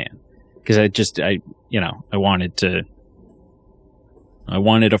Batman, because I wanted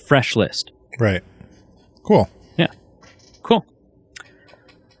a fresh list. Right. Cool. Yeah. Cool.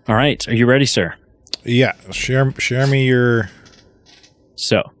 All right. Are you ready, sir? Yeah. Share me your.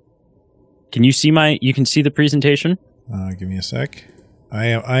 So, can you see you can see the presentation? Give me a sec. I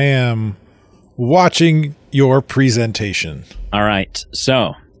am watching your presentation. All right.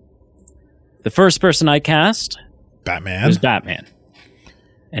 So, the first person I cast was Batman.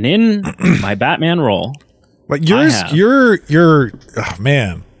 And in my Batman role, but yours, oh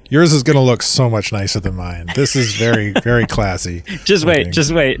man. Yours is going to look so much nicer than mine. This is very, very classy. Just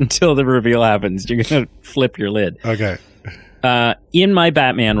wait until the reveal happens. You're going to flip your lid. Okay. In my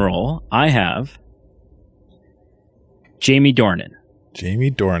Batman role, I have Jamie Dornan. Jamie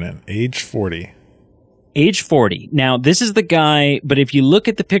Dornan, age 40. Age 40. Now, this is the guy, but if you look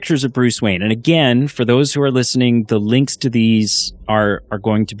at the pictures of Bruce Wayne, and again, for those who are listening, the links to these are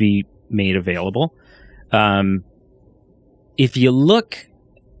going to be made available. If you look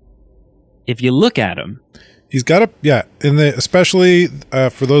at him, he's got especially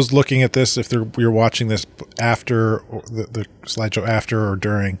for those looking at this, if you're watching this after the slideshow after or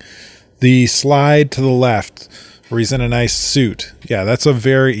during, the slide to the left where he's in a nice suit. Yeah, that's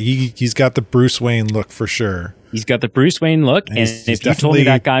he's got the Bruce Wayne look for sure. He's got the Bruce Wayne look, and if you told me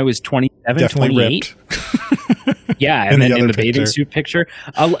that guy was 27, 28, yeah, and then in the bathing suit picture.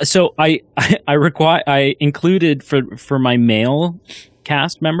 So I included for my male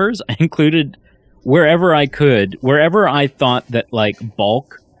cast members, I included wherever I thought that like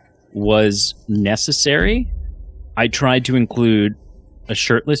bulk was necessary, I tried to include a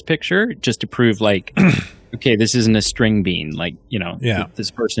shirtless picture just to prove like, okay, this isn't a string bean, like, this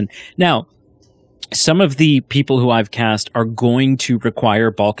person. Now, some of the people who I've cast are going to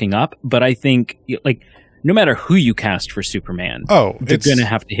require bulking up, but I think like no matter who you cast for Superman, they're going to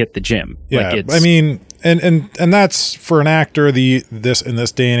have to hit the gym. Yeah, like I mean, and that's for an actor. In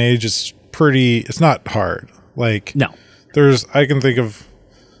this day and age, it's not hard. Like, no, I can think of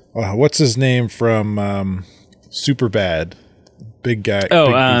what's his name from Superbad, big guy. Oh,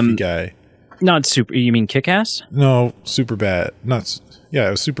 big goofy guy. Not super. You mean Kick-Ass? No, super bad. Yeah,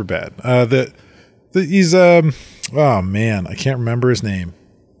 it was super bad. He's oh man, I can't remember his name.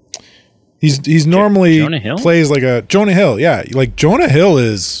 He's normally Jonah Hill? plays like a Jonah Hill. Yeah, like Jonah Hill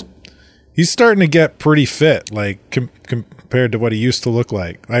he's starting to get pretty fit, like compared to what he used to look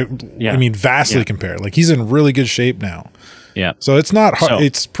like. I mean, vastly compared. Like he's in really good shape now. Yeah. So it's not hard. So,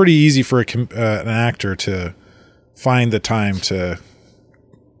 it's pretty easy for an actor to find the time to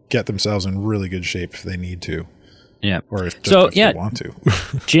get themselves in really good shape if they need to. Yeah. Or if they want to.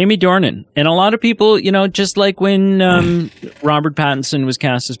 Jamie Dornan. And a lot of people, just like when Robert Pattinson was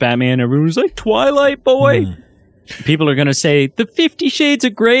cast as Batman, everyone was like, Twilight boy. People are going to say, the 50 Shades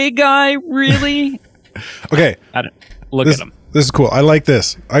of Grey guy? Really? Okay. Look at him. This is cool. I like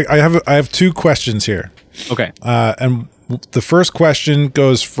this. I have two questions here. Okay. And the first question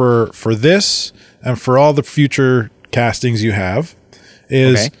goes for this and for all the future castings you have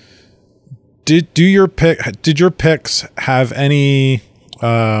is, did your picks have any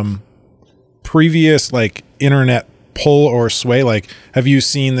previous like internet pull or sway? Like, have you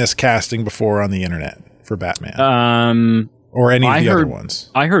seen this casting before on the internet for Batman? Or any of the other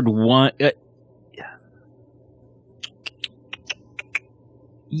ones? I heard one.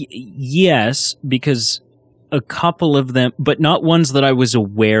 Yes, because a couple of them, but not ones that I was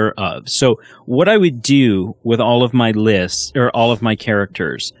aware of. So what I would do with all of my lists or all of my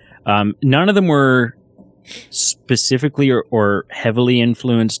characters, none of them were specifically or heavily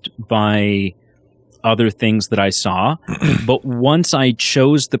influenced by other things that I saw. But once I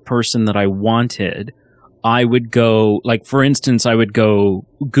chose the person that I wanted, I would go, like, for instance, I would go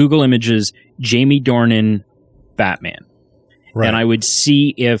Google Images, Jamie Dornan, Batman. Right. And I would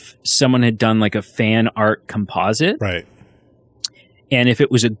see if someone had done like a fan art composite. Right. And if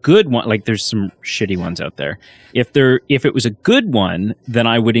it was a good one, like there's some shitty ones out there. If it was a good one, then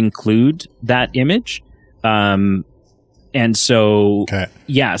I would include that image. And so,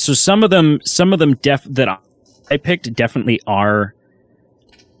 so some of them that I picked definitely are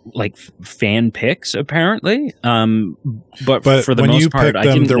like fan picks apparently. But for the most part, I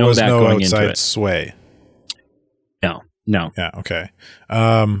didn't know that going into it. There was no outside sway. No. Yeah. Okay.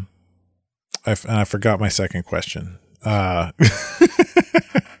 I forgot my second question. But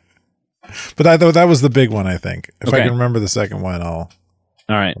that was the big one, I think. If I can remember the second one, I'll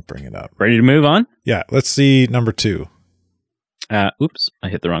bring it up. Ready to move on? Yeah. Let's see number 2. Oops, I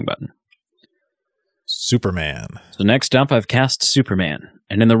hit the wrong button. Superman. So next up, I've cast Superman.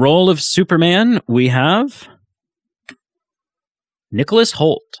 And in the role of Superman, we have Nicholas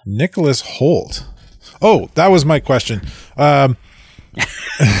Hoult. Nicholas Hoult. Oh, that was my question.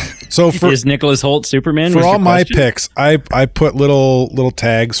 So is Nicholas Hoult Superman? For all my picks, I put little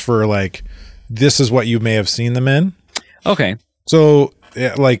tags for like, this is what you may have seen them in. Okay. So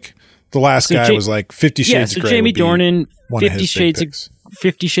like the last guy was like 50 Shades of Grey. Jamie Dornan, 50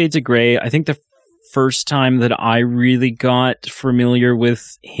 Shades of Grey. I think the first time that I really got familiar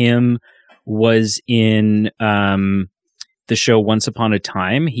with him was in the show Once Upon a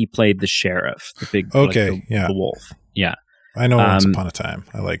Time. He played the sheriff, the big the wolf. Yeah. I know Once Upon a Time.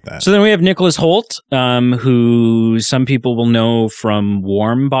 I like that. So then we have Nicholas Hoult, who some people will know from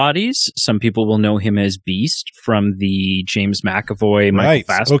Warm Bodies. Some people will know him as Beast from the James McAvoy,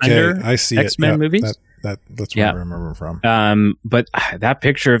 Michael Fassbender X-Men movies. That's where I remember him from. But that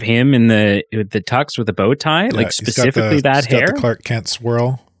picture of him in the tux with the bow tie, like specifically that hair. Got the Clark Kent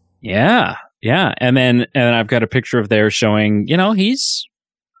swirl. Yeah. Yeah. And then I've got a picture of there showing, he's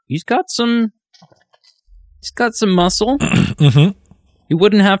got some muscle. Mm-hmm. He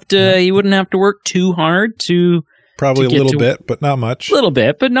wouldn't have to work too hard to probably a little bit, but not much. A little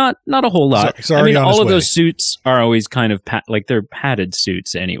bit, but not a whole lot. All of those suits are always kind of they're padded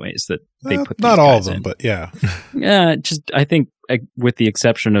suits anyways that they put not all of them, in. but yeah. Yeah, I think with the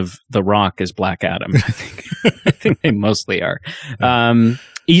exception of The Rock as Black Adam, I think they mostly are.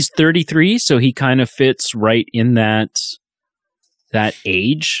 He's 33, so he kind of fits right in that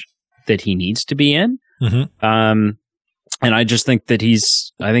age that he needs to be in. Mm-hmm. And I just think that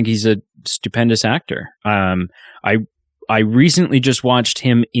he's a stupendous actor. I recently just watched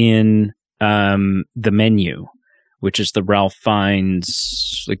him in The Menu, which is the Ralph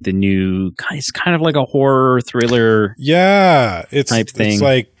Fiennes, like the new, it's kind of like a horror thriller. Yeah. Type thing. It's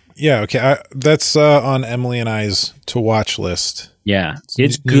like, yeah. Okay. That's on Emily and I's to watch list. Yeah.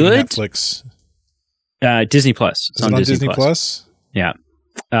 It's good. Netflix. Disney Plus. Is it on Disney Plus? Yeah.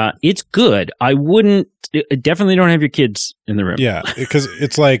 It's good. I wouldn't. Definitely don't have your kids in the room. Yeah, because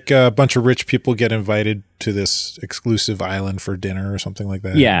it's like a bunch of rich people get invited to this exclusive island for dinner or something like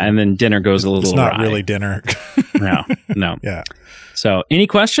that. Yeah, and then dinner goes a little. It's not awry. really dinner. No. Yeah. So, any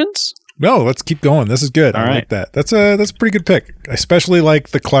questions? No, let's keep going. This is good. All I right. like that. That's a pretty good pick. I especially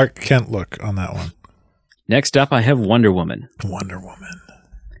like the Clark Kent look on that one. Next up, I have Wonder Woman. Wonder Woman.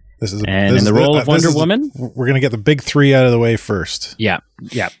 This is in the role of Wonder Woman, we're gonna get the big three out of the way first. Yeah.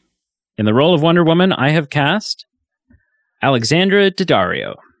 In the role of Wonder Woman, I have cast Alexandra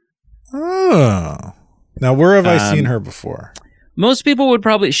Daddario. Oh, now where have I seen her before? Most people would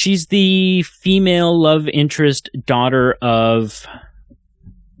probably. She's the female love interest, daughter of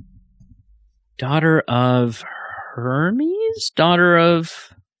Hermes, daughter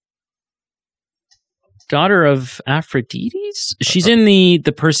of Aphrodite. She's in the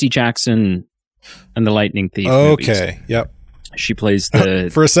Percy Jackson and the Lightning Thief movies. Okay, yep. She plays the...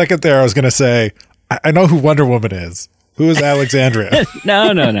 For a second there, I was going to say, I know who Wonder Woman is. Who is Alexandria?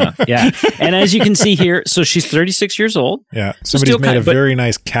 No. Yeah. And as you can see here, so she's 36 years old. Yeah. Somebody's made a very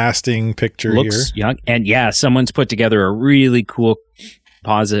nice casting picture looks here. Young. And yeah, someone's put together a really cool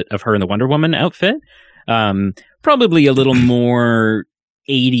composite of her in the Wonder Woman outfit. Probably a little more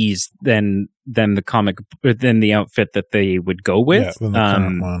 80s than the outfit that they would go with. Yeah, than the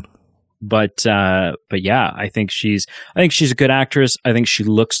current one. But yeah, I think she's a good actress. I think she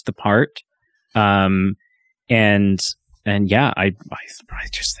looks the part. And yeah, I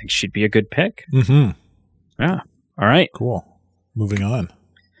just think she'd be a good pick. Mm-hmm. Yeah. All right. Cool. Moving on.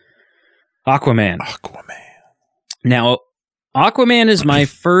 Aquaman. Now, Aquaman is my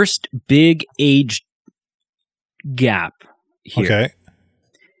first big age gap here. Okay.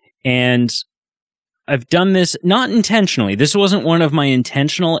 And I've done this not intentionally. This wasn't one of my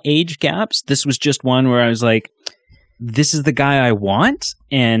intentional age gaps. This was just one where I was like, this is the guy I want.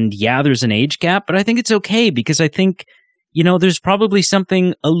 And yeah, there's an age gap, but I think it's okay because I think, there's probably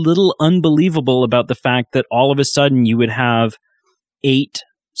something a little unbelievable about the fact that all of a sudden you would have 8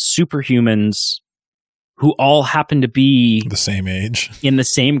 superhumans who all happen to be the same age in the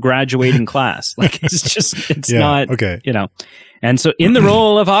same graduating class. Like it's not, okay. And so in the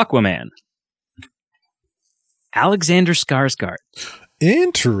role of Aquaman, Alexander Skarsgård.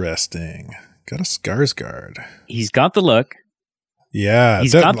 Interesting. Got a Skarsgård. He's got the look. Yeah.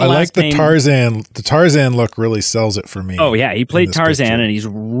 I like the Tarzan. The Tarzan look really sells it for me. Oh, yeah. He played Tarzan picture. And he's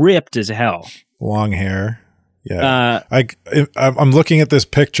ripped as hell. Long hair. Yeah. I'm looking at this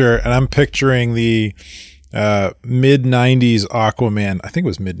picture and I'm picturing the mid-90s Aquaman. I think it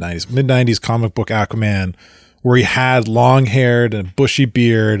was mid-90s comic book Aquaman, where he had long hair and a bushy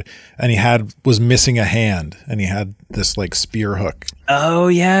beard and was missing a hand and he had this like spear hook. Oh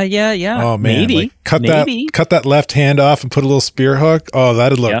yeah. Oh man. Maybe. Like, cut that left hand off and put a little spear hook. Oh,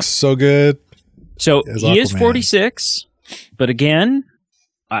 that'd look so good. So he is 46, but again,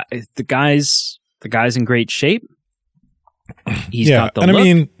 the guy's in great shape. He's got the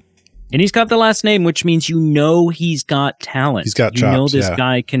look. And he's got the last name, which means he's got talent. He's got chops, this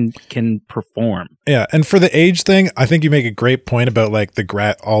guy can perform. Yeah, and for the age thing, I think you make a great point about like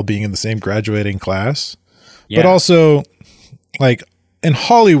the all being in the same graduating class. Yeah. But also, like in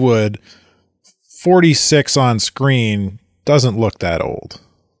Hollywood, 46 on screen doesn't look that old.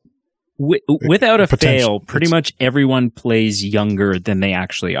 Without a fail, pretty much everyone plays younger than they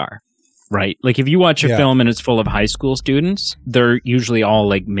actually are. Right. Like if you watch a film and it's full of high school students, they're usually all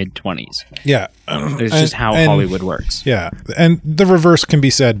like mid-20s. Yeah. It's just how Hollywood works. Yeah. And the reverse can be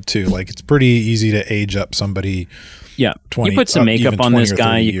said too. Like it's pretty easy to age up somebody. Yeah. 20, you put some makeup on this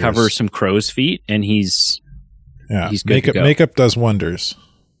guy, you years. cover some crow's feet, and he's good to go. Makeup does wonders.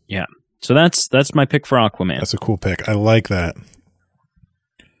 Yeah. So that's my pick for Aquaman. That's a cool pick. I like that.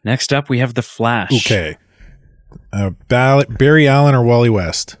 Next up, we have The Flash. Okay. Barry Allen or Wally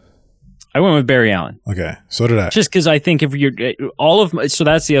West? I went with Barry Allen. Okay, so did I. Just because I think if you're so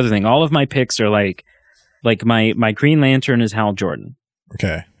that's the other thing. All of my picks are like my Green Lantern is Hal Jordan.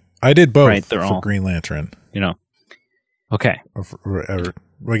 Okay, I did both. Right, they're for all Green Lantern. Okay.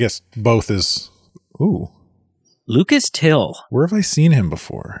 I guess both is. Ooh, Lucas Till. Where have I seen him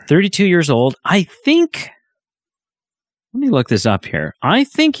before? 32 years old. I think. Let me look this up here. I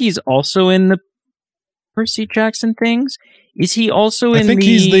think he's also in the Percy Jackson things. Is he also in I think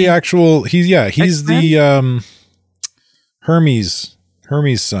he's the actual he's X-Men? The Hermes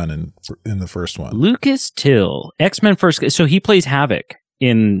son in the first one. Lucas Till. X-Men first, so he plays Havoc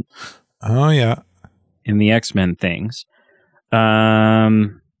in in the X-Men things. No,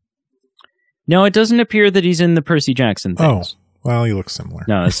 it doesn't appear that he's in the Percy Jackson things. Oh, well, he looks similar.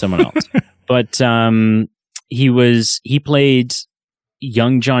 No, that's someone else. But he played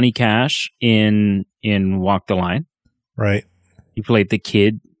young Johnny Cash in Walk the Line. Right. He played the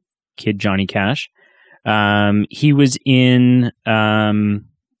kid Johnny Cash. He was in Hannah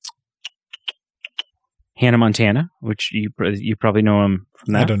Montana, which you probably know him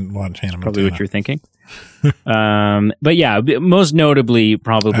from that. I don't watch Hannah Montana. Probably what you're thinking. But yeah, most notably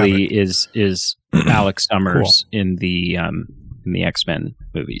probably is Alex Summers in the X-Men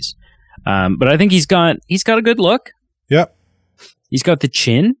movies. But I think he's got a good look. Yep. He's got the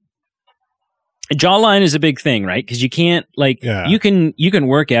chin. Jawline is a big thing, right? Because you can't you can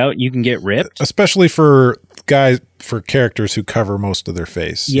work out, you can get ripped, especially for characters who cover most of their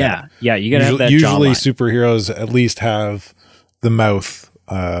face. Yeah, you gotta have that. Usually, jawline. Superheroes at least have the mouth,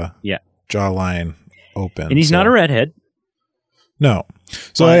 jawline open, and he's not a redhead. No,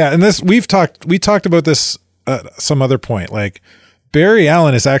 so and we talked about this at some other point. Like Barry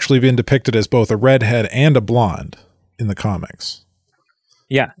Allen has actually been depicted as both a redhead and a blonde in the comics.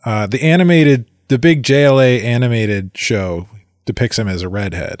 Yeah, the big JLA animated show depicts him as a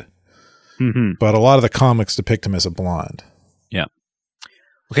redhead, but a lot of the comics depict him as a blonde. Yeah.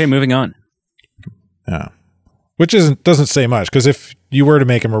 Okay, moving on. Yeah, which doesn't say much, because if you were to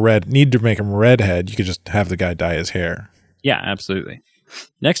make him a redhead, you could just have the guy dye his hair. Yeah, absolutely.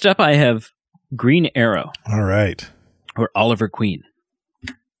 Next up, I have Green Arrow. All right. Or Oliver Queen.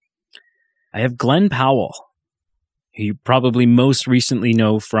 I have Glenn Powell, who you probably most recently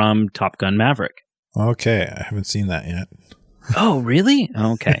know from Top Gun Maverick. Okay, I haven't seen that yet. Oh, really?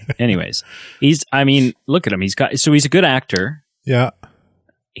 Okay. Anyways, look at him. He's a good actor. Yeah.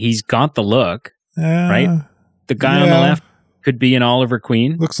 He's got the look, right? The guy on the left could be an Oliver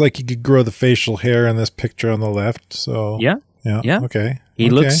Queen. Looks like he could grow the facial hair in this picture on the left. So yeah. Okay. He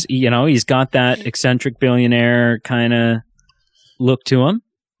looks, he's got that eccentric billionaire kind of look to him.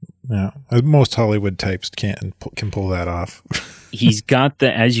 Yeah, most Hollywood types can pull that off. He's got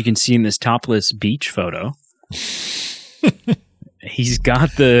as you can see in this topless beach photo. He's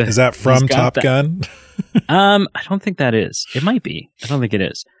got the. Is that from Top Gun? I don't think that is. It might be. I don't think it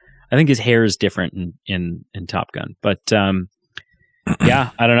is. I think his hair is different in Top Gun, but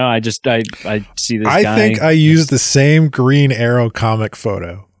yeah, I don't know. I see this guy. I think I used the same Green Arrow comic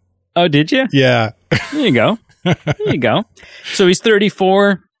photo. Oh, did you? Yeah. There you go. There you go. So he's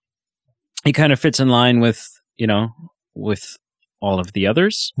 34. He kind of fits in line with all of the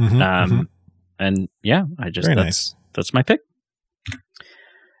others. And yeah, that's my pick.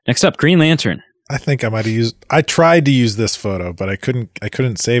 Next up, Green Lantern. I think I tried to use this photo, but I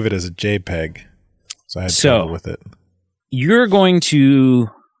couldn't save it as a JPEG. So I had trouble with it. You're going to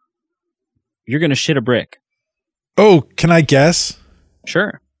shit a brick. Oh, can I guess?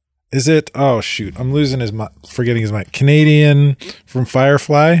 Sure. Is it? Oh shoot! I'm forgetting his mind. Canadian from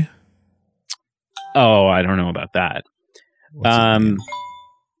Firefly. Oh, I don't know about that.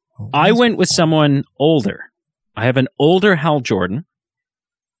 I went with someone older. I have an older Hal Jordan.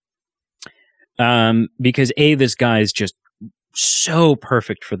 Because this guy is just so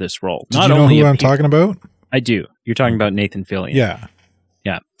perfect for this role. Do you know who I'm talking about? I do. You're talking about Nathan Fillion. Yeah.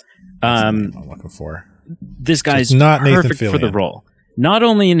 Yeah. That's what I'm looking for. This guy's not perfect for the role. Not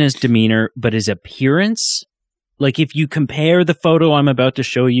only in his demeanor, but his appearance. Like if you compare the photo I'm about to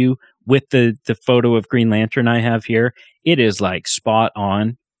show you with the photo of Green Lantern I have here, it is like spot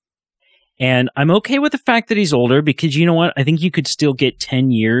on. And I'm okay with the fact that he's older, because you know what? I think you could still get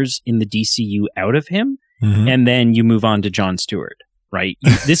 10 years in the DCU out of him, and then you move on to Jon Stewart, right?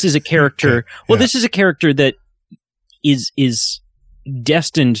 This is a character. Okay. Well, this is a character that is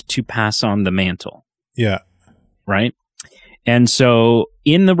destined to pass on the mantle. Yeah. Right? And so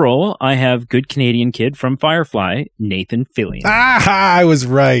in the role, I have good Canadian kid from Firefly, Nathan Fillion. I was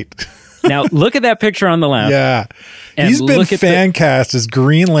right. Now, look at that picture on the left. Yeah. He's been fan cast as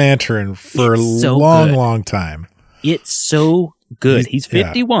Green Lantern for a long time. It's so good. He's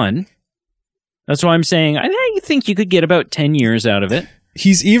 51. Yeah. That's why I'm saying I think you could get about 10 years out of it.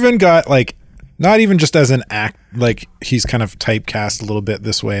 He's even got, like, not even just as an act, like he's kind of typecast a little bit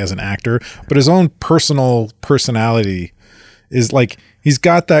this way as an actor, but his own personality is like, he's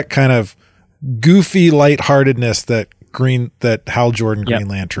got that kind of goofy lightheartedness that Hal Jordan Green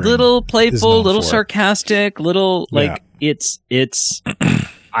Lantern, little playful, little sarcastic, little it's it's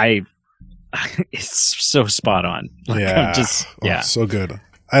so spot on. Like, so good.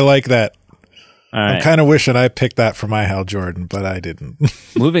 I like that. Right. I'm kind of wishing I picked that for my Hal Jordan, but I didn't.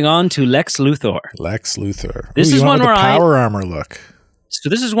 Moving on to Lex Luthor. This is one where power armor look. So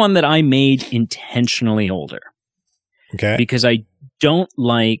this is one that I made intentionally older. Okay. Because I don't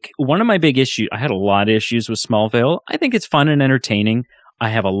like, one of my big issues, I had a lot of issues with Smallville. I think it's fun and entertaining. I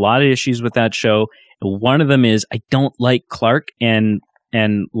have a lot of issues with that show. One of them is I don't like Clark and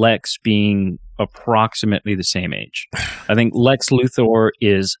and Lex being approximately the same age. I think Lex Luthor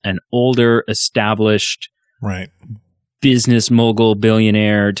is an older, established, business mogul,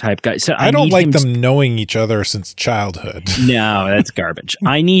 billionaire type guy. So I don't like them knowing each other since childhood. No, that's garbage.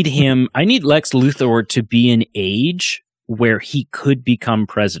 I need Lex Luthor to be an age where he could become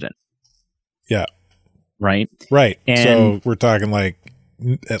president. Yeah. Right? Right. And so we're talking like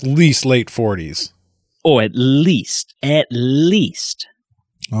at least late 40s. Oh, at least.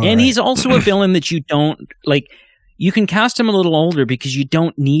 All and he's also a villain that you don't like. You can cast him a little older because you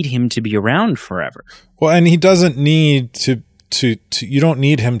don't need him to be around forever. Well, and he doesn't need to you don't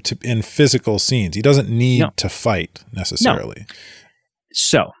need him to in physical scenes. He doesn't need to fight necessarily. No.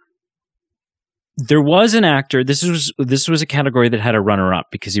 So there was an actor. This was a category that had a runner-up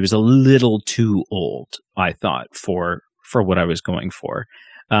because he was a little too old, I thought, for what I was going for.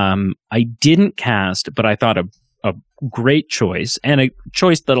 I didn't cast, but I thought a great choice, and a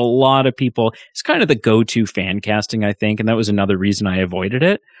choice that a lot of people, it's kind of the go-to fan casting, I think, and that was another reason I avoided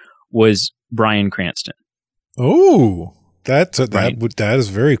it, was Bryan Cranston. Oh, that is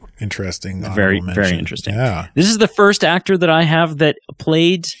very interesting. Very interesting. Yeah. This is the first actor that I have that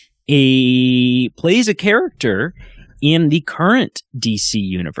plays a character in the current DC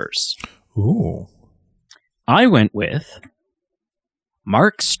universe. Ooh. I went with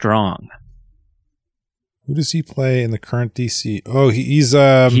Mark Strong. Who does he play in the current DC? Oh, he's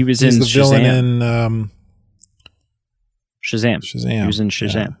the villain in Shazam. He was in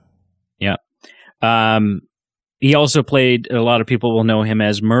Shazam. Yeah. He also played, a lot of people will know him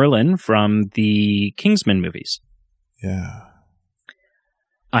as Merlin from the Kingsman movies. Yeah.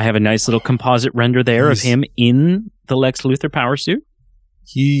 I have a nice little composite render there of him in the Lex Luthor power suit.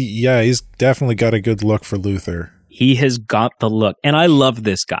 He's definitely got a good look for Luthor. He has got the look, and I love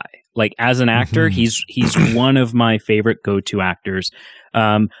this guy. Like, as an actor, he's one of my favorite go-to actors.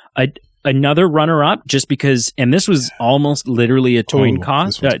 Another runner-up, just because, and this was almost literally a coin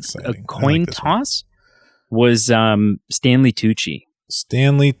toss, was Stanley Tucci.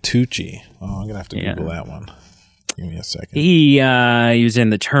 Stanley Tucci. Oh, I'm gonna have to Google that one. Give me a second. He was in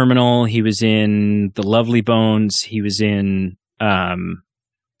The Terminal. He was in The Lovely Bones. He was in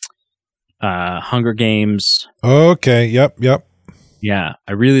Hunger Games. Okay. Yep. Yeah,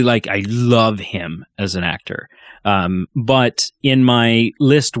 I love him as an actor. But in my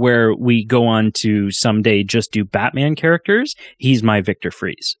list where we go on to someday just do Batman characters, he's my Victor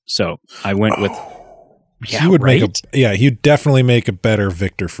Fries. So I went with, he'd definitely make a better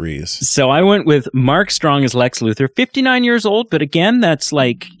Victor Fries. So I went with Mark Strong as Lex Luthor, 59 years old, but again, that's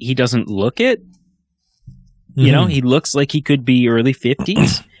like, he doesn't look it. You know, he looks like he could be early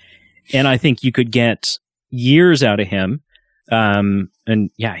 50s. And I think you could get years out of him. And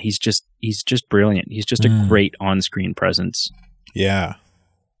yeah, he's just brilliant. He's just a great on-screen presence. Yeah.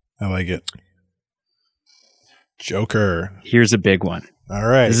 I like it. Joker. Here's a big one. All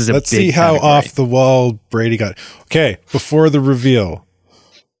right. Let's see how off the wall Brady got. Okay. Before the reveal,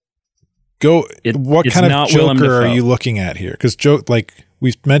 what kind of Joker are you looking at here? Because like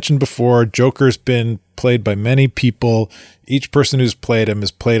we've mentioned before, Joker's been played by many people. Each person who's played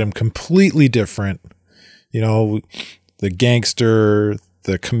him completely different. You know, the gangster,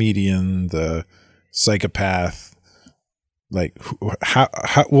 the comedian, the psychopath. Like,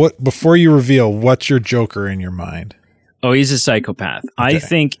 what? Before you reveal, what's your Joker in your mind? Oh, he's a psychopath. Okay. I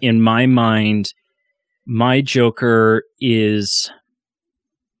think in my mind, my Joker is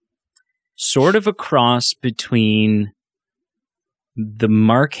sort of a cross between the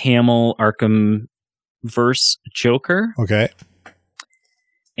Mark Hamill Arkham verse Joker. Okay.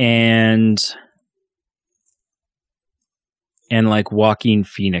 And like Joaquin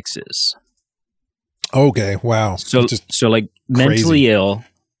Phoenix's. Okay, wow. So like mentally ill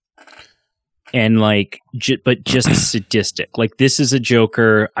and like but just sadistic. Like, this is a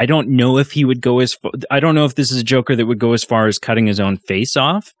Joker. I don't know if he would go I don't know if this is a Joker that would go as far as cutting his own face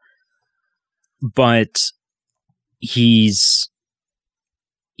off. But he's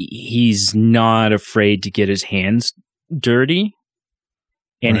not afraid to get his hands dirty.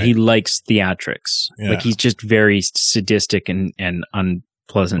 And he likes theatrics. Yeah. Like, he's just very sadistic and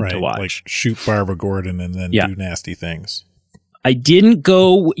unpleasant to watch. Like, shoot Barbara Gordon and then do nasty things. I didn't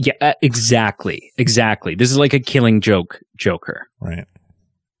go... Yeah, exactly. This is like a Killing Joke Joker. Right.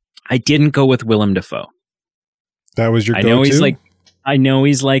 I didn't go with Willem Dafoe. That was your go-to? I know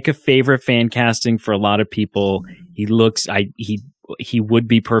he's like a favorite fan casting for a lot of people. He looks... He would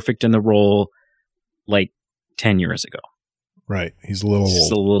be perfect in the role like 10 years ago. Right. He's a little He's old.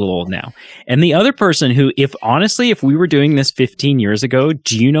 just a little old now. And the other person who, if we were doing this 15 years ago,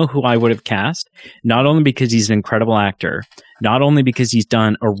 do you know who I would have cast? Not only because he's an incredible actor, not only because he's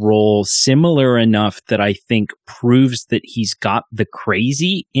done a role similar enough that I think proves that he's got the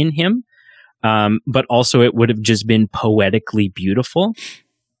crazy in him, but also it would have just been poetically beautiful.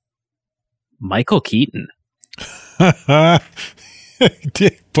 Michael Keaton. You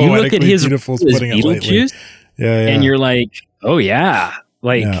look at his Beetlejuice, and you're like, oh yeah,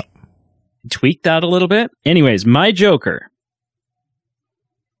 tweak that a little bit. Anyways, my Joker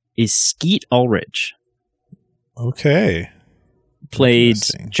is Skeet Ulrich. Okay. Played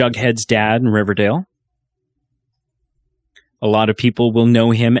Jughead's dad in Riverdale. A lot of people will know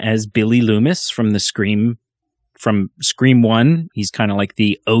him as Billy Loomis from Scream 1. He's kind of like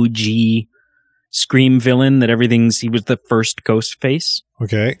the OG Scream villain he was the first Ghostface.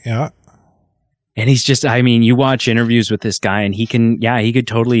 Okay, yeah. And he's just, I mean, you watch interviews with this guy and he could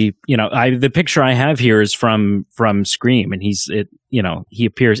totally, the picture I have here is from Scream, and he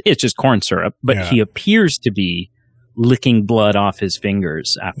appears, it's just corn syrup, but he appears to be licking blood off his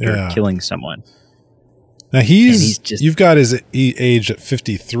fingers after killing someone. Now you've got his age at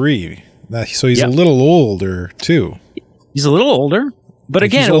 53. So he's a little older too. He's a little older. But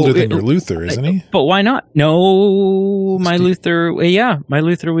again, he's older than your Luther, isn't he? But why not? No, my Luther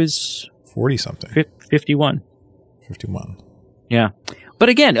was 40 something. 51. 51. Yeah. But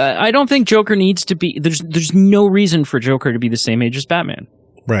again, I don't think Joker needs to be, there's no reason for Joker to be the same age as Batman.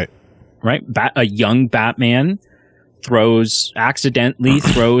 Right. Right? A young Batman accidentally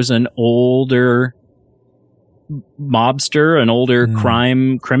throws an older mobster, an older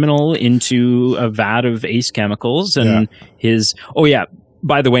crime criminal into a vat of Ace chemicals, and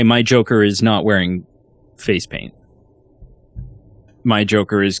by the way, my Joker is not wearing face paint. My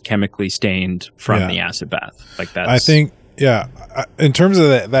Joker is chemically stained from the acid bath. Like that. I think, in terms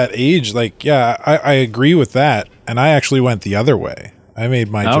of that age, I agree with that. And I actually went the other way. I made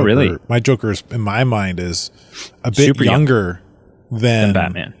my Joker. Really? My Joker, in my mind, is a bit super younger than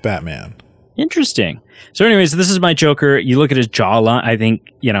Batman. Interesting. So anyways, this is my Joker. You look at his jawline, I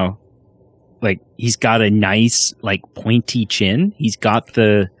think, he's got a nice, pointy chin. He's got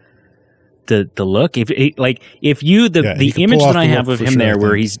the look. The image that I have of him there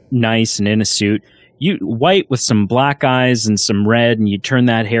where he's nice and in a suit, you white with some black eyes and some red, and you turn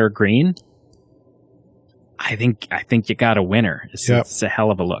that hair green. I think you got a winner. It's a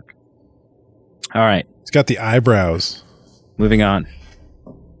hell of a look. All right. He's got the eyebrows. Moving on.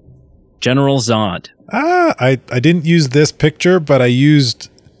 General Zod. I didn't use this picture, but I used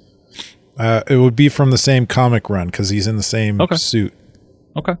it would be from the same comic run because he's in the same suit.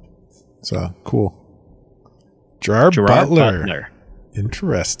 Okay. So cool. Gerard Butler.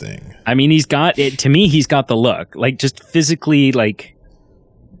 Interesting. I mean, he's got it. To me, he's got the look, just physically,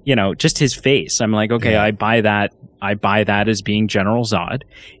 just his face. I'm like, okay, I buy that. I buy that as being General Zod.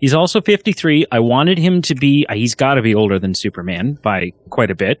 He's also 53. I wanted him to be, he's got to be older than Superman by quite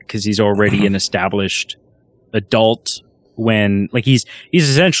a bit because he's already an established adult he's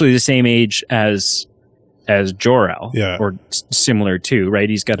essentially the same age as Jor-El or similar to, right?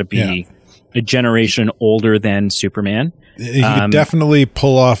 He's got to be a generation older than Superman. He could definitely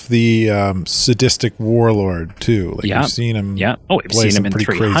pull off the sadistic warlord too. We've seen him. Yeah. Oh, we've seen him in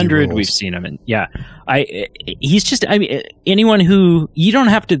 300. We've seen him in. Yeah. He's just. I mean, anyone who you don't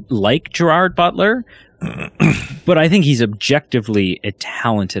have to like Gerard Butler, but I think he's objectively a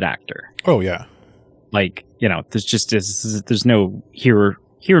talented actor. Oh yeah. There's no here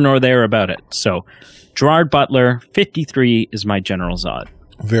nor there about it. So, Gerard Butler, 53, is my General Zod.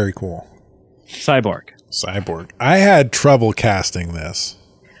 Very cool. Cyborg. I had trouble casting this.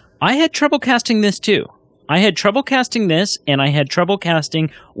 I had trouble casting this too. I had trouble casting this, and I had trouble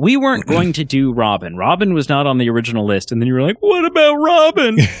casting. We weren't going to do Robin. Robin was not on the original list, and then you were like, "What about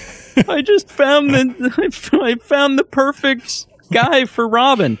Robin?" I just found I found the perfect guy for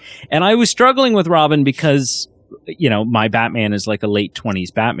Robin, and I was struggling with Robin because my Batman is like a late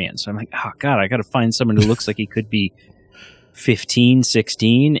 20s Batman, so I'm like, oh god, I got to find someone who looks like he could be 15,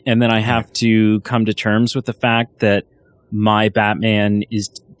 16, and then I have to come to terms with the fact that my Batman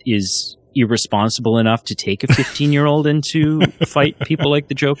is irresponsible enough to take a 15-year-old into fight people like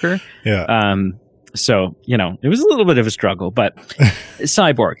the Joker. Yeah. So, it was a little bit of a struggle, but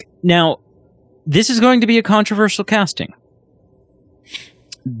Cyborg. Now, this is going to be a controversial casting.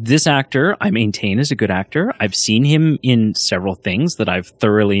 This actor, I maintain, is a good actor. I've seen him in several things that I've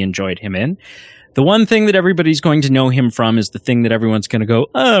thoroughly enjoyed him in. The one thing that everybody's going to know him from is the thing that everyone's going to go,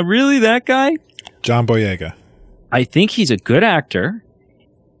 oh, really, that guy? John Boyega. I think he's a good actor,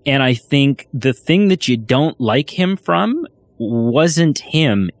 and I think the thing that you don't like him from wasn't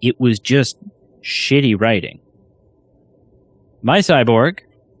him. It was just shitty writing. My cyborg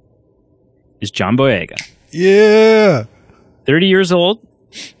is John Boyega. Yeah. 30 years old.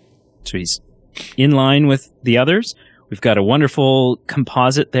 So he's in line with the others. We've got a wonderful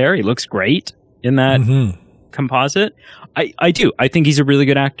composite there. He looks great in that composite. I do. I think he's a really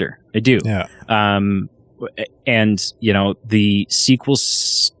good actor. I do. Yeah. And you know, the sequel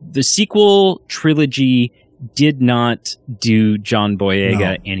trilogy did not do John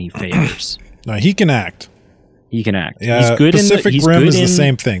Boyega any favors. No, he can act. He can act. Yeah, he's good. Pacific Rim is the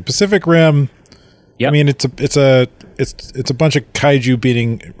same thing. Pacific Rim. Yep. I mean, it's a bunch of kaiju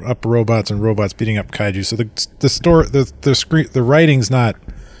beating up robots and robots beating up kaiju. So the writing's not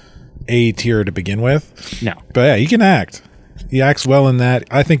A tier to begin with. No, but yeah, he can act. He acts well in that.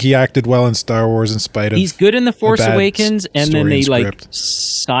 I think he acted well in Star Wars in spite of. He's good in The Force Awakens, and then they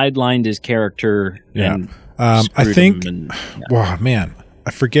sidelined his character. Yeah, and I think. Wow, man,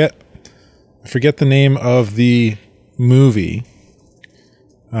 I forget the name of the movie.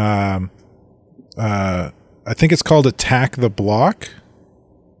 I think it's called Attack the Block.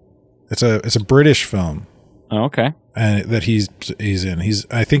 It's a British film. Oh, okay. And that he's in.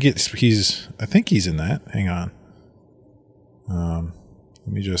 I think he's in that. Hang on. Let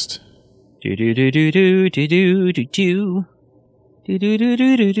me just. So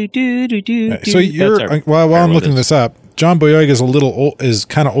while I'm looking this up, John Boyega is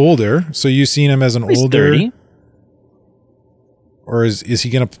kind of older. So you've seen him as an older. 30. Or is he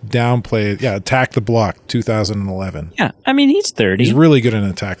going to downplay it? Yeah, Attack the Block, 2011. Yeah, I mean, he's 30. He's really good in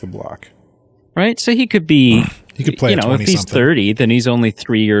Attack the Block. Right? So he could be... He could play a 20-something. If he's 30, then he's only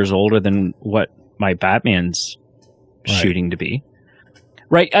 3 years older than what my Batman's shooting to be.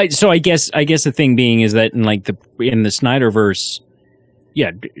 Right? So I guess the thing being is that in the Snyderverse,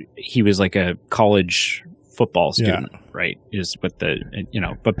 yeah, he was like a college football student, right? Is what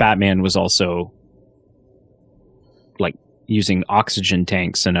but Batman was also like using oxygen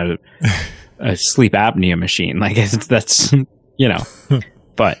tanks and a sleep apnea machine. Like that's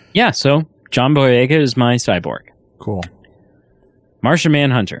but yeah, so John Boyega is my cyborg. Cool. Martian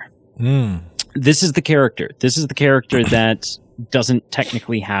Manhunter. This is the character that doesn't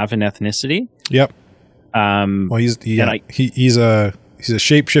technically have an ethnicity. Yep. Well, he's a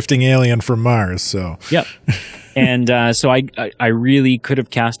shape-shifting alien from Mars, so. Yep. And so I really could have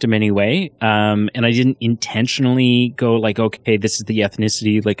cast him anyway, and I didn't intentionally go like, okay, this is the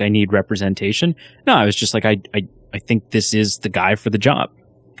ethnicity, like I need representation. No, I was just like, I think this is the guy for the job.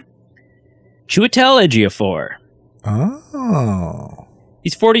 Chiwetel Ejiofor. Oh.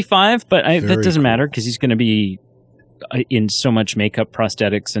 He's 45, but that doesn't matter because he's going to be in so much makeup,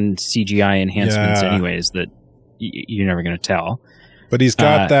 prosthetics, and CGI enhancements anyways that you're never going to tell. But he's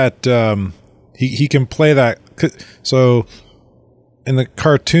got that... He can play that. So in the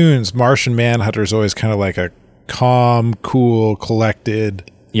cartoons, Martian Manhunter's always kind of like a calm, cool,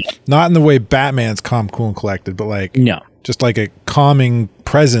 collected. Yeah. Not in the way Batman's calm, cool, and collected, but like just like a calming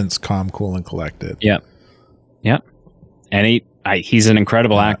presence, calm, cool, and collected. Yep. Yep. And he's an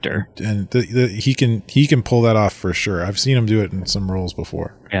incredible actor, and he can pull that off for sure. I've seen him do it in some roles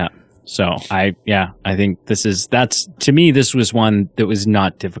before. Yeah. So I think to me, this was one that was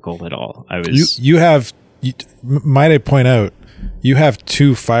not difficult at all. Might I point out, you have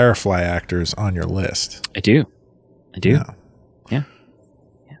 2 Firefly actors on your list. I do. Yeah.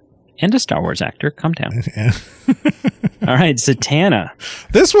 And a Star Wars actor. Calm down. Yeah. All right. Zatanna.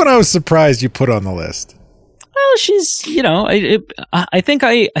 This one I was surprised you put on the list. Well, she's, I think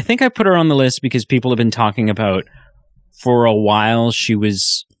I put her on the list because people have been talking about for a while she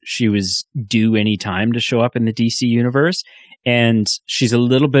was due any time to show up in the DC universe, and she's a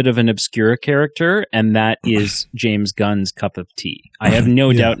little bit of an obscure character, and that is James Gunn's cup of tea. I have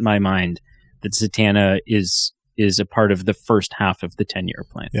no doubt in my mind that Zatanna is a part of the first half of the 10-year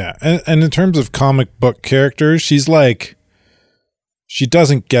plan. Yeah, and in terms of comic book characters, she's like, she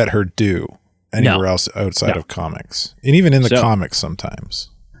doesn't get her due anywhere else outside of comics, and even in the comics sometimes.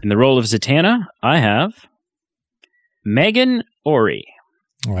 In the role of Zatanna, I have Megan Ori.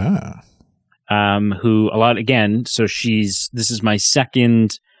 Wow. Who a lot again, so this is my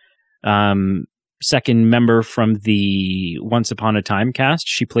second member from the Once Upon a Time cast.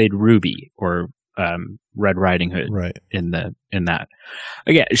 She played Ruby, or Red Riding Hood, right, in that.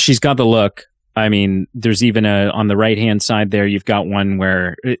 Again, she's got the look. I mean, there's even on the right hand side there, you've got one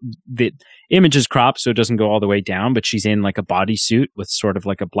where the image is cropped so it doesn't go all the way down, but she's in like a bodysuit with sort of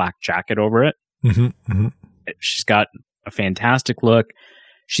like a black jacket over it. She's got a fantastic look.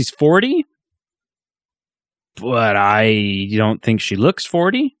 She's 40, but I don't think she looks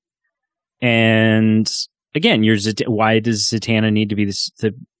 40. And again, why does Zatanna need to be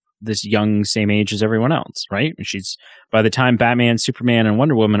this young, same age as everyone else, right? She's, by the time Batman, Superman, and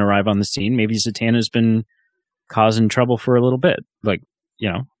Wonder Woman arrive on the scene, maybe Zatanna's been causing trouble for a little bit. Like,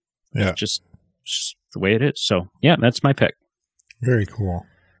 yeah, it's just the way it is. So, yeah, that's my pick. Very cool.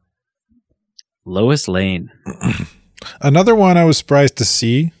 Lois Lane. Another one I was surprised to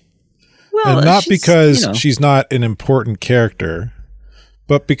see. Well, and not because she's not an important character,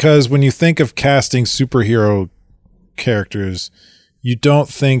 but because when you think of casting superhero characters, you don't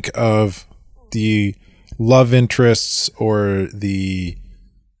think of the love interests or the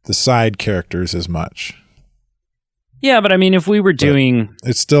side characters as much. Yeah, but I mean, if we were doing,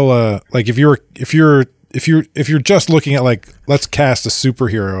 it's still like if you're just looking at like, let's cast a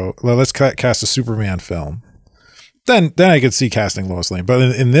superhero, let's cast a Superman film, then I could see casting Lois Lane.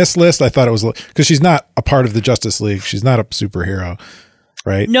 But in this list, I thought it was because she's not a part of the Justice League. She's not a superhero,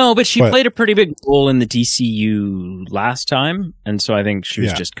 right? No, but she played a pretty big role in the DCU last time, and so I think she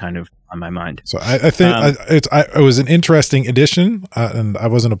was just kind of on my mind. So I think it was an interesting addition, and I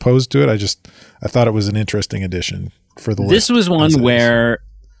wasn't opposed to it. I thought it was an interesting addition for the list. This was one where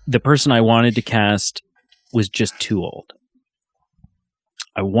the person I wanted to cast was just too old.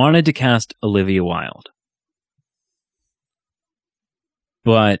 I wanted to cast Olivia Wilde.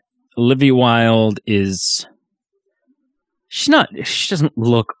 But Olivia Wilde she doesn't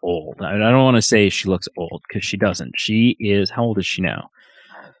look old. I don't want to say she looks old because she doesn't. She is, how old is she now?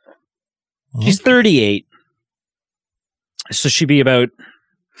 She's 38. So she'd be about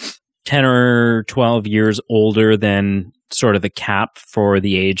 10 or 12 years older than sort of the cap for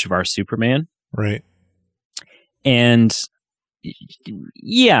the age of our Superman. Right. And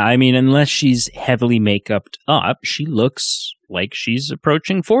yeah, I mean, unless she's heavily make-upped up, she looks like she's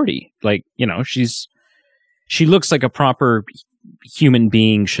approaching 40. Like, she looks like a proper human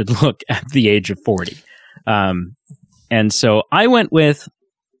being should look at the age of 40. And so I went with,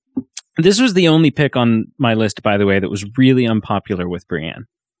 this was the only pick on my list, by the way, that was really unpopular with Brienne.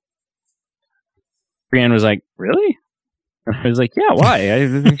 Brienne was like, really? I was like, yeah, why? I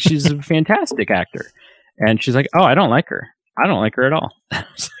think she's a fantastic actor. And she's like, oh, I don't like her. I don't like her at all. I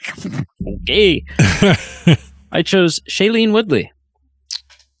was like, okay. I chose Shailene Woodley.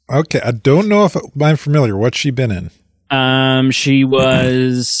 Okay, I don't know if I'm familiar. What's she been in? She's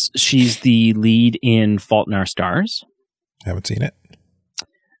the lead in Fault in Our Stars. Haven't seen it.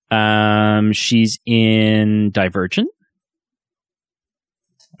 She's in Divergent.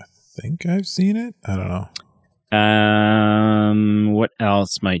 I think I've seen it. I don't know. What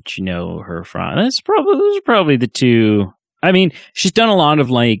else might you know her from? Those are probably the two. I mean, she's done a lot of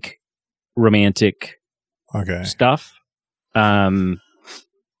like romantic stuff. But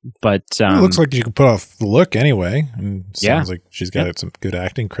it looks like you can put off the look anyway. And sounds like she's got some good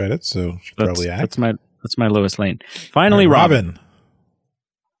acting credits, so she probably act. That's my Lois Lane. Finally, Robin.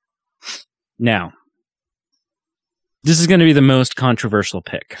 Now, this is going to be the most controversial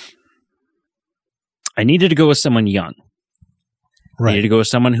pick. I needed to go with someone young. Right. I needed to go with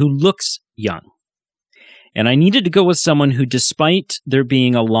someone who looks young. And I needed to go with someone who, despite there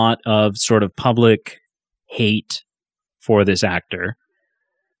being a lot of sort of public hate for this actor,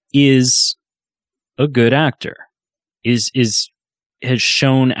 is a good actor. Has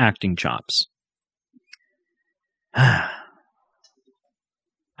shown acting chops. I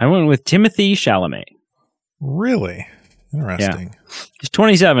went with Timothée Chalamet. Really? Interesting. Yeah. He's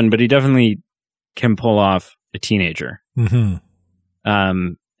 27, but he definitely can pull off a teenager. Mm-hmm.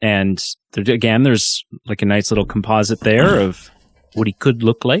 And there's like a nice little composite there of what he could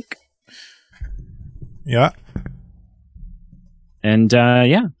look like. Yeah. And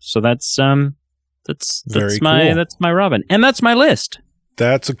so that's my Robin, and that's my list.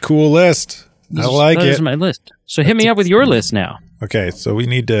 That's a cool list. I like it. That is my list. So hit me up with your list now. Okay, so you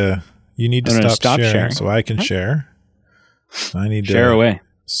need to stop sharing so I can share. I need to share away.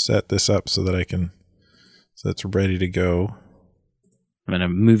 Set this up so it's ready to go. I'm going to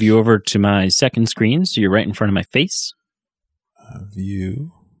move you over to my second screen so you're right in front of my face.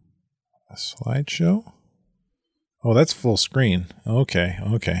 View a slideshow. Oh, that's full screen. Okay,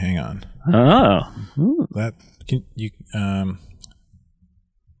 hang on. Oh. That can you hang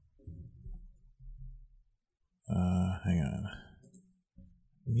on.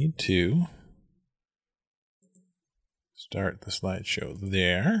 You need to start the slideshow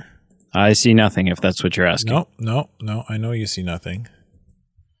there. I see nothing if that's what you're asking. No. I know you see nothing.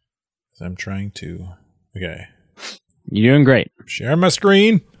 I'm trying to. Okay. You're doing great. Share my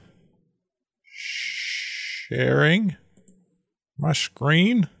screen. Sharing my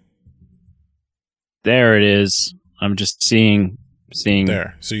screen. There it is. I'm just seeing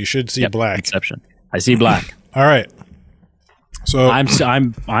there. So you should see black. Inception. I see black. All right. So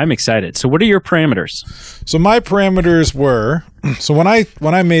I'm excited. So what are your parameters? So my parameters were, so when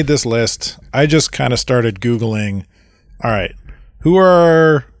I made this list, I just kind of started Googling, all right,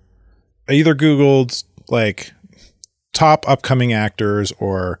 I either Googled like top upcoming actors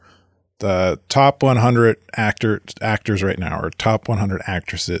or the top 100 actors right now, or top 100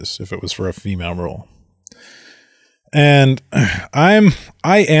 actresses if it was for a female role. And I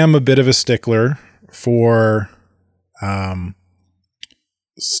am a bit of a stickler for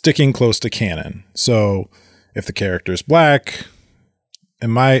sticking close to canon. So if the character is black,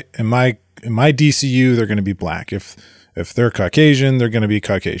 in my DCU, they're going to be black. If they're Caucasian, they're going to be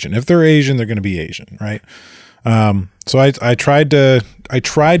Caucasian. If they're Asian, they're going to be Asian, right? So I tried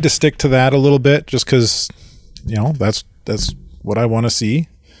to stick to that a little bit, just because, you know, that's what I want to see.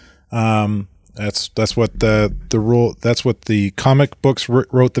 That's what the rule. That's what the comic books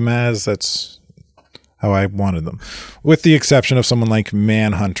wrote them as. That's how I wanted them, with the exception of someone like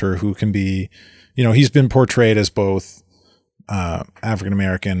Manhunter, who can be, you know, he's been portrayed as both African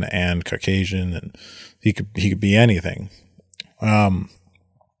American and Caucasian, and he could be anything. My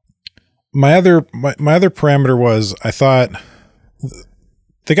other parameter was, I thought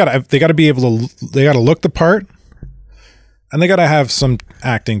they got to be able to, they got to look the part, and they got to have some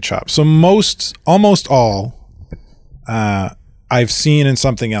acting chops. So almost all I've seen in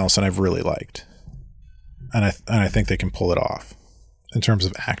something else and I've really liked. And I think they can pull it off in terms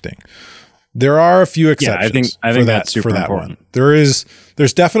of acting. There are a few exceptions. I think that's super important. One. There's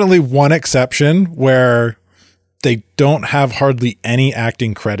definitely one exception where they don't have hardly any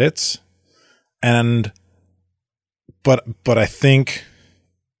acting credits, but I think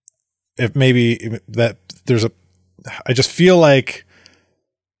if maybe that I just feel like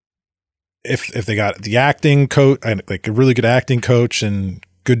if they got the acting coach, like a really good acting coach and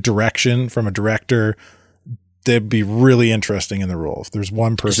good direction from a director, they'd be really interesting in the role. If there's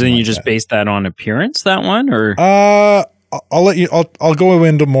one person, so then you just base that on appearance, that one, or I'll let you. I'll go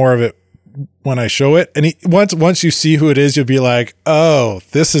into more of it when I show it. And once you see who it is, you'll be like, oh,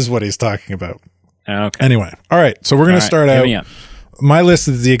 this is what he's talking about. Okay. Anyway, all right. So we're gonna start out. My list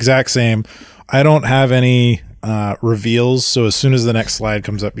is the exact same. I don't have any reveals, so as soon as the next slide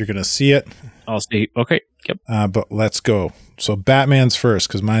comes up, you're gonna see it. I'll see. Okay. Yep. But let's go. So Batman's first,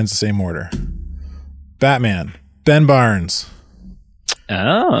 because mine's the same order. Batman, Ben Barnes.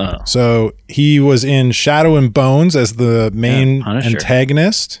 Oh. So he was in Shadow and Bones as the main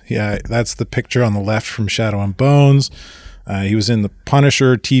antagonist. Yeah, that's the picture on the left from Shadow and Bones. He was in the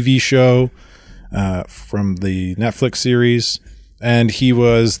Punisher TV show from the Netflix series. And he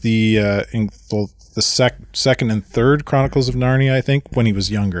was in the second and third Chronicles of Narnia, I think, when he was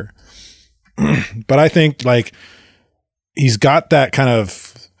younger. But I think, like, he's got that kind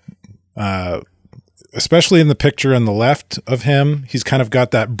of... especially in the picture on the left of him, he's kind of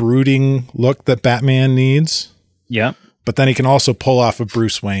got that brooding look that Batman needs. Yeah. But then he can also pull off a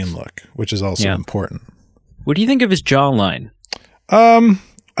Bruce Wayne look, which is also important. What do you think of his jawline? I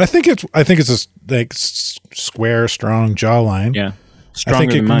think it's a like square, strong jawline. Yeah. I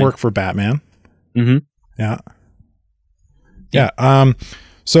think it can work for Batman. Mm-hmm. Yeah.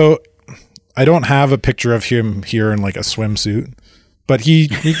 So I don't have a picture of him here in like a swimsuit. But you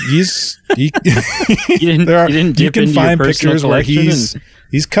can find pictures where he's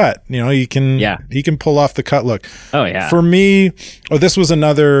cut. You know, he can pull off the cut look. Oh yeah. For me, this was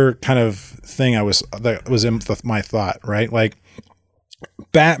another kind of thing that was in my thought, right? Like,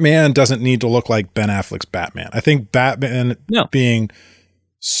 Batman doesn't need to look like Ben Affleck's Batman. I think Batman being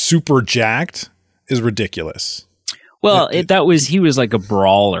super jacked is ridiculous. Well, he was like a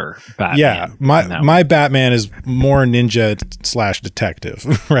brawler Batman. Yeah, my Batman is more ninja /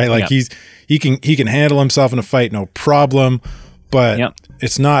 detective, right? Like he can handle himself in a fight, no problem. But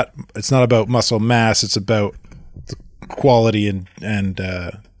it's not about muscle mass. It's about the quality and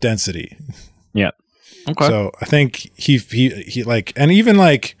density. Yeah. Okay. So I think he like, and even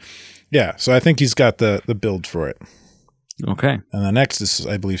like, yeah. So I think he's got the build for it. Okay. And the next is,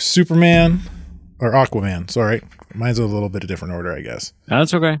 I believe, Superman or Aquaman. Sorry. Mine's a little bit of different order, I guess.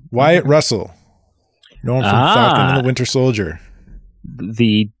 That's okay. Wyatt Russell, known from Falcon and the Winter Soldier.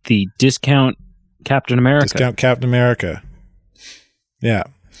 The discount Captain America. Discount Captain America. Yeah.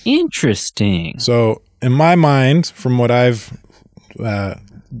 Interesting. So in my mind, from what I've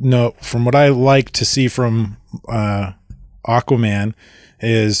from what I like to see from Aquaman,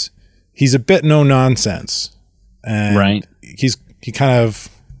 is he's a bit no nonsense, and right. He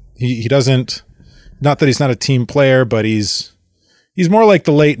doesn't. Not that he's not a team player, but he's more like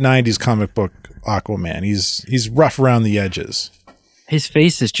the late 90s comic book Aquaman. He's rough around the edges. His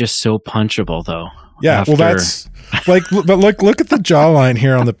face is just so punchable, though. Yeah, well, that's like, but look at the jawline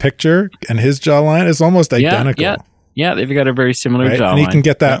here on the picture, and his jawline is almost identical. Yeah, they've got a very similar jawline. And he can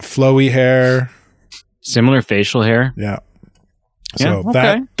get that flowy hair. Similar facial hair. Yeah. So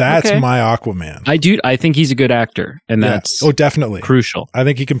that's my Aquaman. I think he's a good actor, and that's definitely crucial. I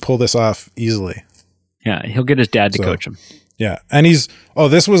think he can pull this off easily. Yeah, he'll get his dad to coach him. Yeah, and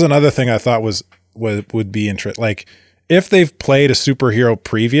this was another thing I thought would be interesting. Like, if they've played a superhero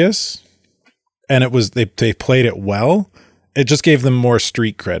previous, and it was they played it well, it just gave them more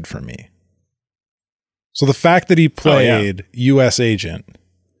street cred for me. So the fact that he played U.S. agent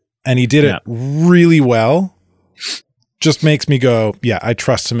and he did it really well just makes me go, yeah, I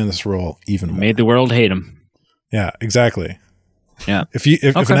trust him in this role even more. Made the world hate him. Yeah, exactly. Yeah. If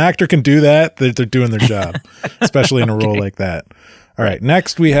an actor can do that, they're doing their job, especially in a role like that. All right,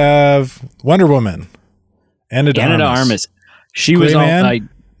 next we have Wonder Woman. Ana de Armas. She was a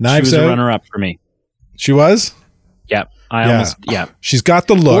runner-up for me. She was? Yeah. She's got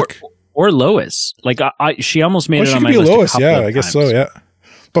the look. Or Lois. Like, she almost made it on my list. Lois, I guess so, yeah.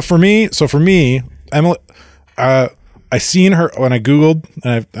 But for me, Emily, I seen her when I Googled,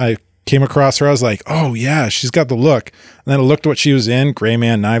 and I came across her. I was like, oh, yeah, she's got the look. And then I looked at what she was in, Gray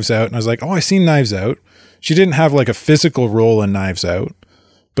Man, Knives Out, and I was like, oh, I seen Knives Out. She didn't have, like, a physical role in Knives Out,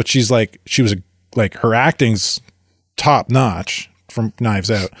 but she was her acting's top notch from Knives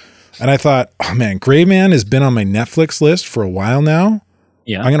Out. And I thought, oh man, Gray Man has been on my Netflix list for a while now.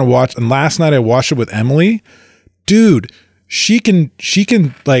 Yeah. I'm going to watch. And last night I watched it with Emily. Dude, she can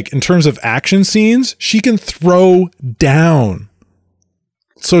like, in terms of action scenes, she can throw down.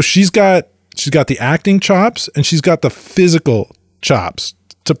 So she's got the acting chops and she's got the physical chops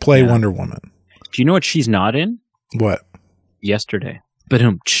to play Wonder Woman. Do you know what she's not in? What? Yesterday.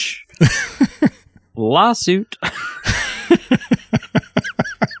 Ba-dum. Lawsuit.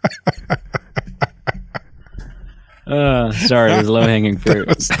 Sorry, it was low-hanging fruit.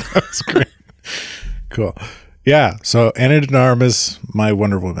 that was great. Cool. Yeah, so Ana de Armas, my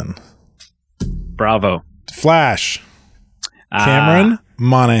Wonder Woman. Bravo. Flash. Cameron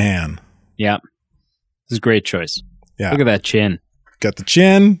Monaghan. Yeah. This is a great choice. Yeah. Look at that chin. Got the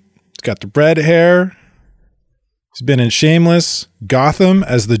chin. It's got the red hair. He's been in Shameless. Gotham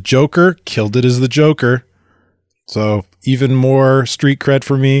as the Joker. Killed it as the Joker. So even more street cred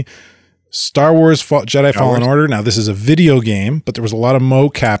for me. Star Wars Jedi Fallen Order. Now this is a video game, but there was a lot of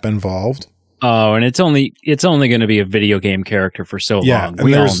mocap involved. Oh, and it's only going to be a video game character for so long.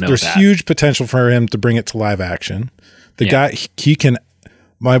 And there's huge potential for him to bring it to live action. The guy, he can.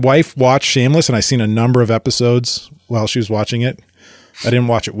 My wife watched Shameless, and I seen a number of episodes while she was watching it. I didn't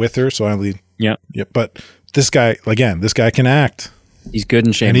watch it with her, so I only. Yeah. But this guy can act. He's good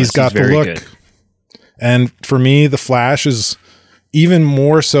in Shameless. And he's got the look. Good. And for me, the Flash is even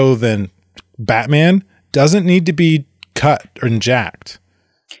more so than Batman. Doesn't need to be cut and jacked.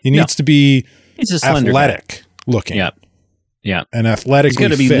 He needs to be athletic looking. Yeah. And athletically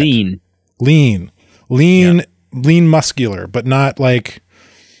fit. He's got to be lean, muscular, but not like,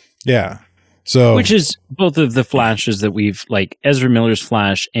 So, which is both of the Flashes that we've, like Ezra Miller's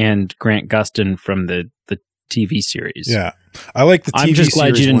Flash and Grant Gustin from the TV series. Yeah. I like the TV series. I'm just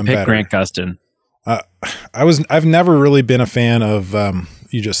glad you didn't pick better. Grant Gustin. I've never really been a fan of,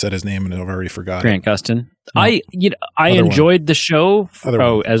 you just said his name and I've already forgotten. Grant Gustin. No. I enjoyed the show.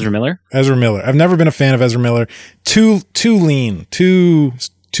 Ezra Miller. Ezra Miller. I've never been a fan of Ezra Miller. Too lean, too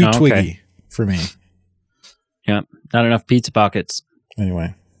twiggy for me. Yeah. Not enough pizza pockets.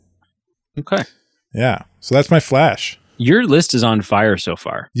 Anyway. Okay. Yeah. So that's my Flash. Your list is on fire so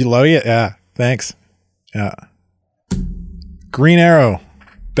far. You love it? Yeah. Thanks. Yeah. Green Arrow.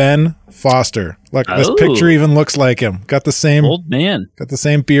 Ben Foster. Look, this picture even looks like him. Got the same old man. Got the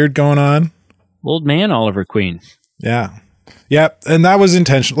same beard going on. Old man Oliver Queen. Yeah. Yeah. And that was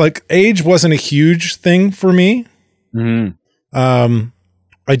intentional. Like, age wasn't a huge thing for me. Mm-hmm.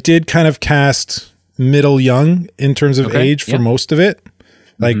 I did kind of cast middle young in terms of age for most of it.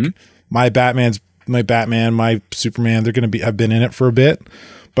 Like my Batman, my Superman, they're going to have been in it for a bit.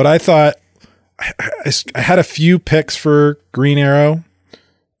 But I thought I had a few picks for Green Arrow.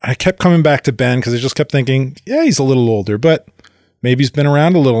 I kept coming back to Ben because I just kept thinking, yeah, he's a little older, but maybe he's been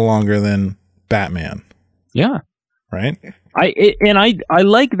around a little longer than Batman. Yeah. Right. I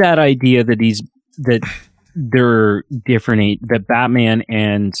like that idea that they're different. That Batman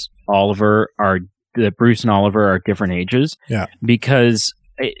and that Bruce and Oliver are different ages. Yeah. Because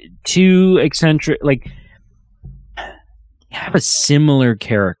two eccentric, like, have a similar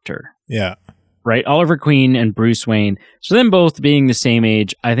character. Yeah. Right? Oliver Queen and Bruce Wayne. So them both being the same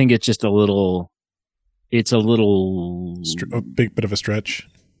age, I think it's just a little it's a little a big bit of a stretch.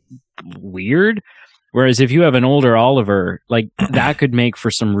 Weird. Whereas if you have an older Oliver, like that could make for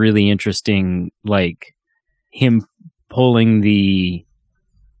some really interesting, like him pulling the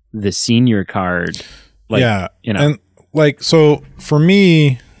senior card. Like, yeah, you know, and like so for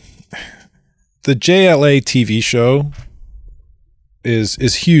me, the JLA TV show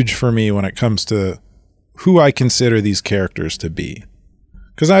is huge for me when it comes to who I consider these characters to be.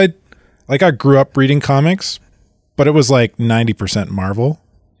 Because I grew up reading comics, but it was like 90% Marvel.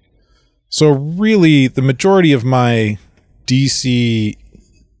 So really, the majority of my DC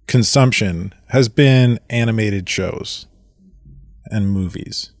consumption has been animated shows and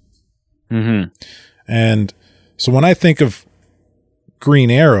movies. Mm-hmm. And so when I think of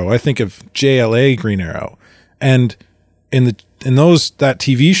Green Arrow, I think of JLA Green Arrow. And in that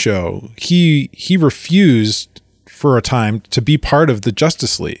TV show, he refused for a time to be part of the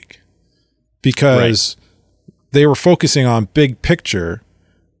Justice League because they were focusing on big picture,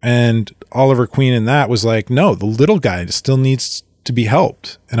 and Oliver Queen in that was like, no, the little guy still needs to be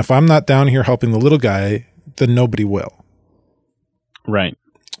helped. And if I'm not down here helping the little guy, then nobody will. Right.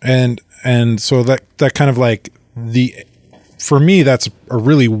 And so that kind of like for me, that's a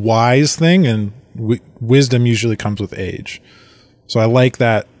really wise thing, and wisdom usually comes with age. So I like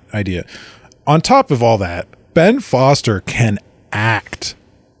that idea. On top of all that, Ben Foster can act.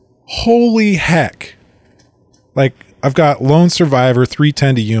 Holy heck. Like, I've got Lone Survivor,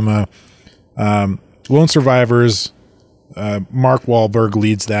 3:10 to Yuma. Lone Survivors, Mark Wahlberg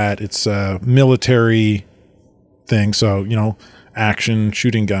leads that. It's a military thing. So, you know, action,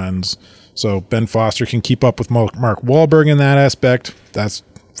 shooting guns. So Ben Foster can keep up with Mark Wahlberg in that aspect. That's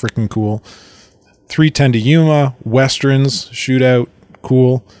freaking cool. 3:10 to Yuma, Westerns, shootout,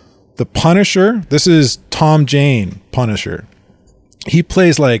 cool. The Punisher, this is Tom Jane Punisher. He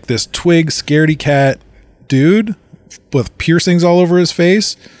plays like this twig scaredy cat dude with piercings all over his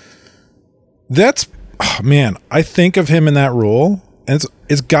face. That's, man, I think of him in that role, and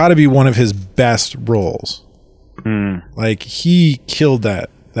it's got to be one of his best roles. Like, he killed that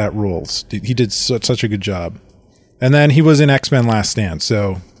role. He did such a good job. And then he was in X-Men Last Stand,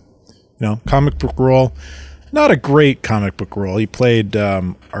 so, you know, comic book role. Not a great comic book role. He played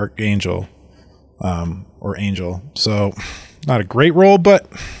Archangel, or Angel. So, not a great role, but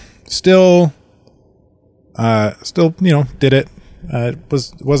still, you know, did it. It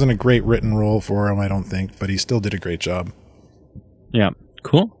wasn't a great written role for him, I don't think, but he still did a great job. Yeah,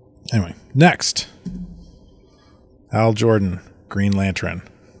 cool. Anyway, next. Hal Jordan, Green Lantern.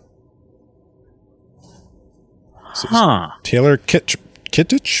 Taylor Kitschip.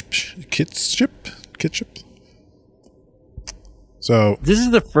 So this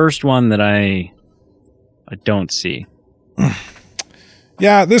is the first one that I don't see.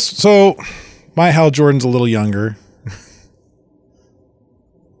 Yeah, so my Hal Jordan's a little younger.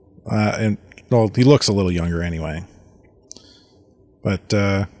 And well, he looks a little younger anyway. But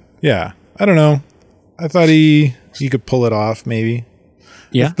yeah, I don't know. I thought he could pull it off, maybe.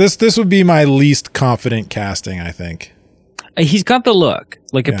 Yeah. This would be my least confident casting, I think. He's got the look.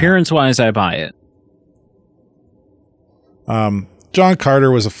 Like, appearance-wise, I buy it. John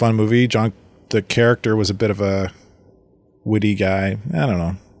Carter was a fun movie. The character was a bit of a witty guy. I don't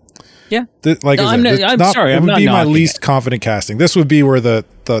know. Yeah. I'm sorry. It would be my least confident casting. This would be where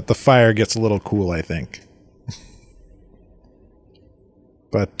the fire gets a little cool, I think.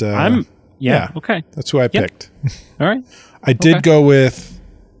 But yeah, okay. That's who I picked. All right. I did go with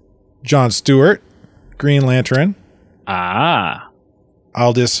Jon Stewart, Green Lantern.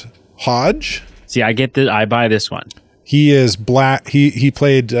 Aldous Hodge. See, I buy this one. He is black. He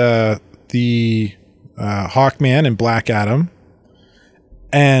played the Hawkman in Black Adam.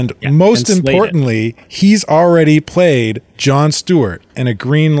 And most importantly, he's already played Jon Stewart in a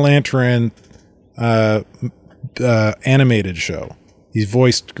Green Lantern animated show. He's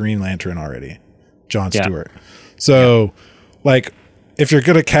voiced Green Lantern already, Jon Stewart. So, like, if you're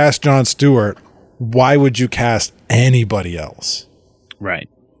going to cast Jon Stewart, why would you cast anybody else? Right.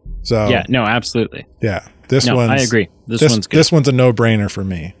 So yeah, no, absolutely. Yeah, I agree. This one's good. This one's a no-brainer for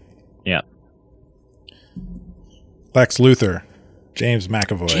me. Yeah. Lex Luthor, James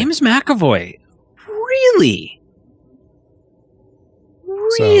McAvoy. Really?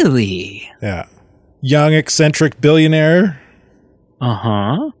 Really? So, yeah. Young eccentric billionaire.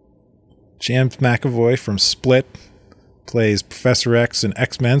 James McAvoy from Split plays Professor X in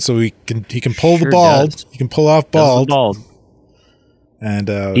X-Men, so he can pull the bald. Does. He can pull off bald. And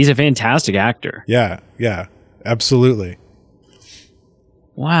he's a fantastic actor. Yeah, absolutely.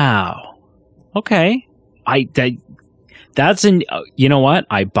 Wow. Okay. That's you know what?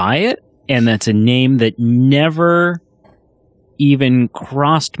 I buy it, And that's a name that never even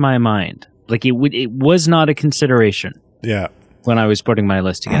crossed my mind. Like it was not a consideration. Yeah. When I was putting my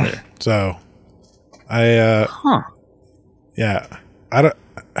list together. So yeah.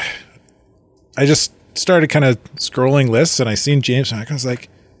 I just started kind of scrolling lists and I seen James and I was like,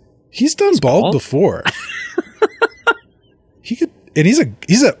 he's done bald before. He could, and he's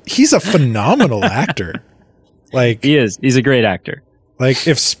a phenomenal actor. Like he is. He's a great actor. Like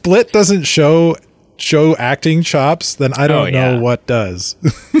if Split doesn't show acting chops, then I don't know what does.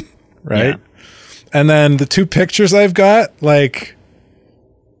 Right? Yeah. And then the two pictures I've got, like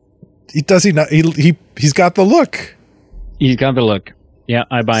he's got the look. He's got the look. Yeah,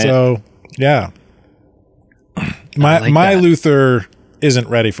 I buy it. So yeah. My Luther isn't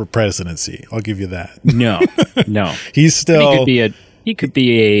ready for presidency. I'll give you that. No. He's still he could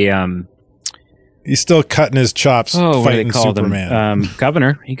be a he's still cutting his chops fighting Superman.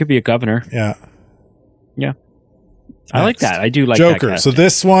 Governor. He could be a governor. Yeah. Yeah. I like that. I do like Joker. that. So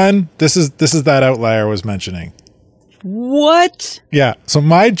this one, this is that outlier I was mentioning. What? Yeah. So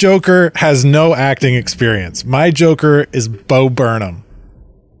my Joker has no acting experience. My Joker is Bo Burnham.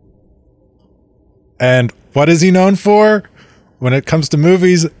 And what is he known for? When it comes to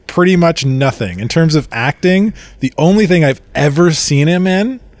movies, pretty much nothing. In terms of acting, the only thing I've ever seen him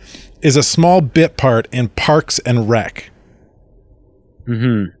in is a small bit part in Parks and Rec.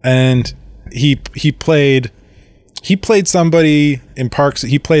 Mm-hmm. And he played somebody in Parks.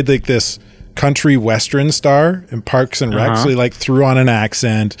 He played like this country western star in Parks and Rec. So he like threw on an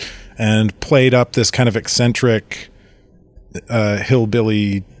accent and played up this kind of eccentric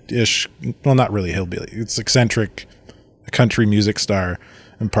hillbilly-ish. Well, not really hillbilly. It's eccentric country music star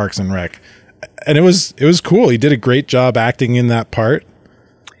in Parks and Rec. And it was cool. He did a great job acting in that part.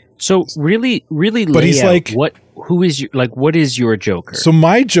 So really but he's like, what is your Joker? So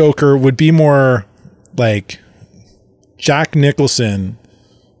my Joker would be more like Jack Nicholson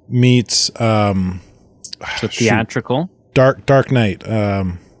meets theatrical Dark Knight.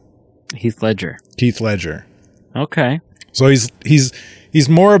 Heath Ledger. Okay. So he's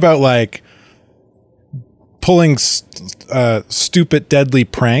more about like pulling stupid deadly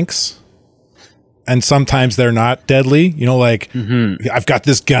pranks, and sometimes they're not deadly. You know, like I've got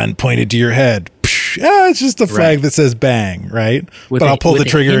this gun pointed to your head. It's just a flag that says bang, right? But I'll pull the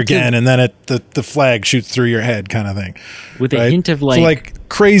trigger again, and then the flag shoots through your head, kind of thing. With a hint of like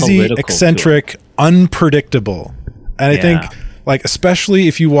crazy, eccentric, unpredictable. And I think like especially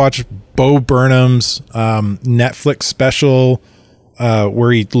if you watch Bo Burnham's Netflix special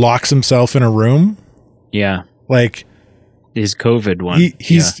where he locks himself in a room. Yeah. Like his COVID one.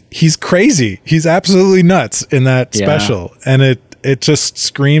 He's crazy. He's absolutely nuts in that special. And it just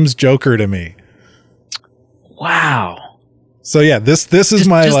screams Joker to me. Wow. So yeah, this is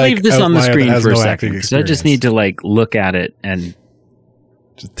my just like leave this on the screen for a second, because I just need to like look at it and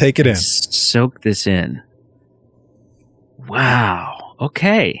just take it in. Soak this in. Wow.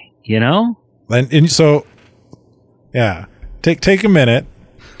 Okay. You know? And so yeah. Take a minute.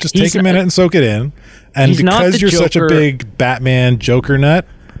 Just take a minute and soak it in. And because you're such a big Batman Joker nut,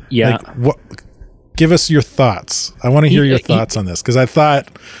 like, give us your thoughts. I want to hear your thoughts on this, because I thought,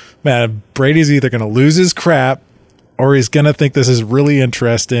 man, Brady's either going to lose his crap or he's going to think this is really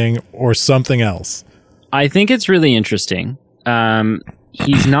interesting or something else. I think it's really interesting.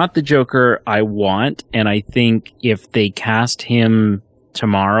 He's not the Joker I want, and I think if they cast him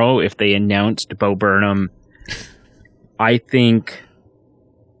tomorrow, if they announced Bo Burnham, I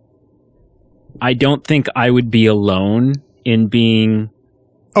don't think I would be alone in being...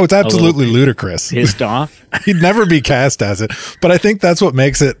 Oh, it's absolutely ludicrous. Pissed off. He'd never be cast as it. But I think that's what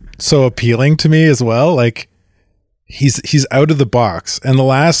makes it so appealing to me as well. Like, he's out of the box. And the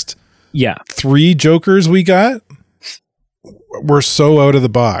last 3 Jokers we got were so out of the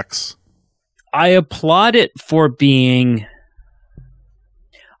box. I applaud it for being...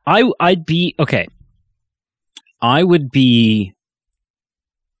 I'd be... Okay. I would be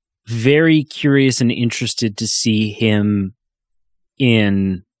very curious and interested to see him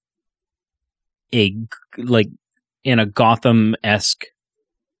in a Gotham-esque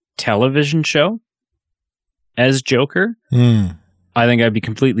television show as Joker. I think I'd be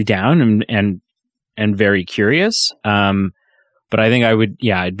completely down and very curious. But I think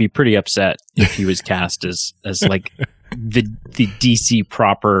I'd be pretty upset if he was cast as like the DC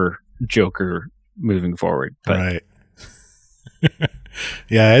proper Joker moving forward. But right.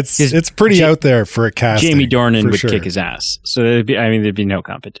 Yeah, it's pretty out there for a casting. Jamie Dornan would kick his ass. So there'd be no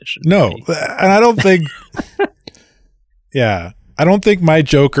competition. No, and I don't think I don't think my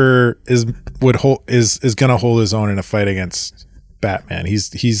Joker is going to hold his own in a fight against Batman.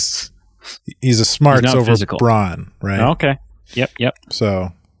 He's He's a smarts over physical. brawn, right? Okay. Yep.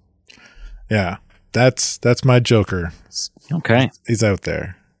 So, yeah, that's my Joker. Okay. He's out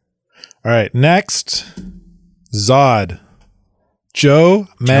there. All right, next, Zod. Joe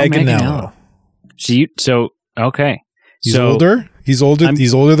Manganiello. So okay. He's older. He's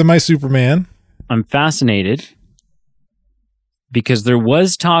older than my Superman. I'm fascinated because there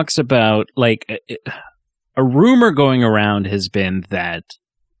was talks about, like, a rumor going around has been that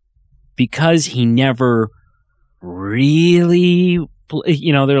because he never really,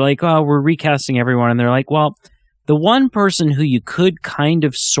 they're like, oh, we're recasting everyone. And they're like, well, the one person who you could kind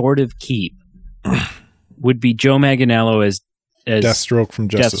of sort of keep would be Joe Manganiello as Deathstroke from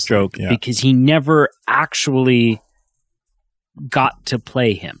Justice Deathstroke, League, because he never actually got to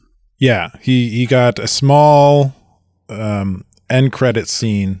play him. Yeah, he got a small end credit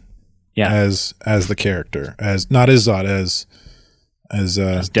scene as the character, as not as Zod, as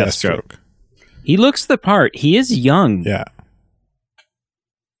Deathstroke. He looks the part. He is young. Yeah.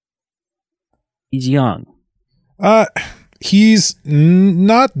 He's young. He's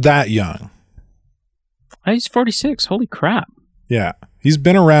not that young. He's 46. Holy crap. Yeah. He's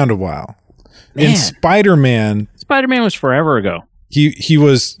been around a while. Man. In Spider-Man was forever ago. He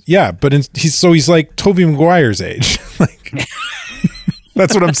was, yeah, but he's like Tobey Maguire's age. Like,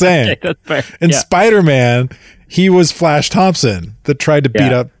 that's what I'm saying. Okay, that's fair. In Spider-Man, he was Flash Thompson that tried to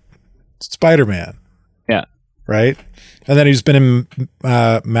beat up Spider-Man. Yeah. Right? And then he's been in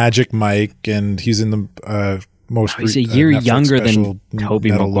Magic Mike, and he's in the most he's a year Netflix younger than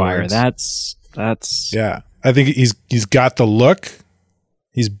Tobey Metal Maguire. Lords. That's yeah. I think he's got the look.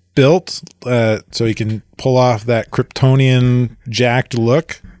 He's built so he can pull off that Kryptonian jacked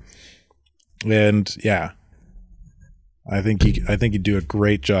look. And yeah. I think he'd do a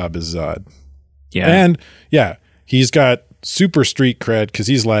great job as Zod. Yeah. And yeah, he's got super street cred because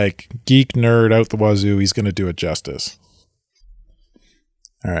he's like geek nerd out the wazoo. He's going to do it justice.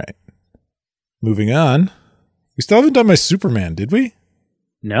 All right. Moving on. We still haven't done my Superman, did we?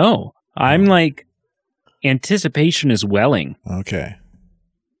 No. I'm like, anticipation is welling. Okay.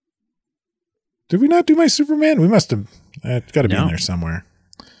 Did we not do my Superman? We must have. It's got to be in there somewhere.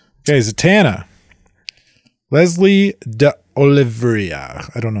 Okay, Zatanna. Leslie de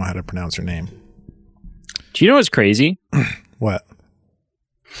Oliveira. I don't know how to pronounce her name. Do you know what's crazy? What?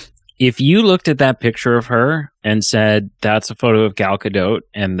 If you looked at that picture of her and said, that's a photo of Gal Gadot,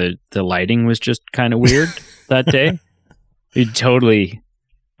 and the lighting was just kind of weird that day, I'd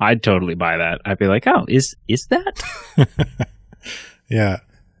totally buy that. I'd be like, oh, is that? Yeah.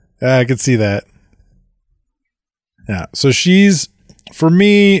 I could see that. Yeah. So for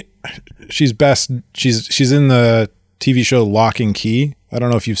me, she's best. She's in the TV show Lock and Key. I don't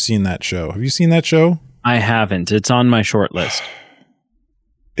know if you've seen that show. Have you seen that show? I haven't. It's on my short list.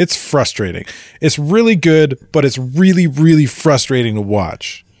 It's frustrating. It's really good, but it's really, really frustrating to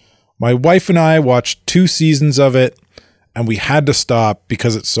watch. My wife and I watched 2 seasons of it, and we had to stop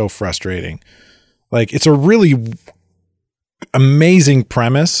because it's so frustrating. Like, it's a really amazing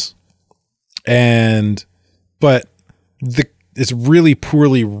premise, but it's really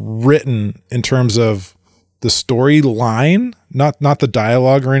poorly written in terms of the storyline, not the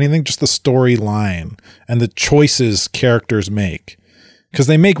dialogue or anything, just the storyline and the choices characters make. Because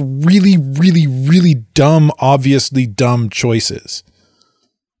they make really, really, really dumb, obviously dumb choices.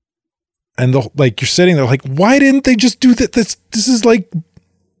 And you're sitting there like, why didn't they just do that? This is like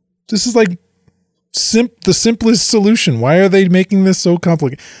the simplest solution. Why are they making this so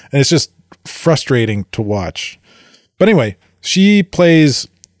complicated? And it's just frustrating to watch. But anyway, she plays,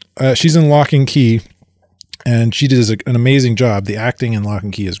 she's in Lock and Key, and she does an amazing job. The acting in Lock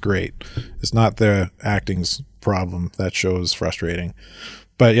and Key is great. It's not the acting's problem. That show is frustrating.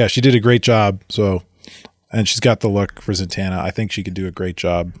 But yeah, she did a great job. So, and she's got the look for Zatanna. I think she could do a great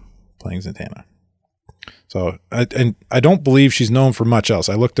job playing Zatanna. So, I don't believe she's known for much else.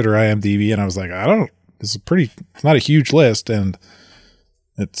 I looked at her IMDb and I was like, it's not a huge list, and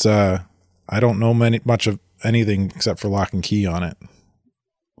it's I don't know much of anything except for Lock and Key on it.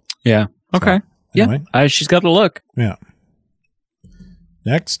 Yeah. Okay. So, anyway. Yeah. She's got the look. Yeah.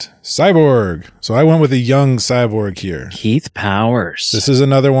 Next, Cyborg. So I went with a young Cyborg here. Keith Powers. This is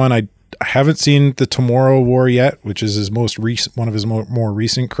another one. I haven't seen the Tomorrow War yet, which is his most recent, one of his more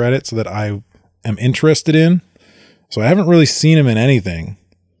recent credits that I am interested in. So I haven't really seen him in anything.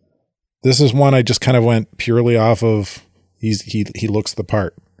 This is one I just kind of went purely off of. He looks the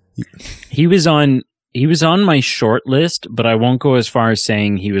part. He was on my short list, but I won't go as far as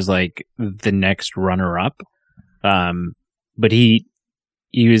saying he was like the next runner up. But he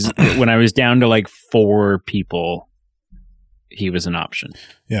was when I was down to like 4 people, he was an option.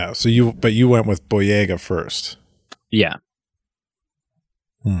 Yeah. So you went with Boyega first. Yeah.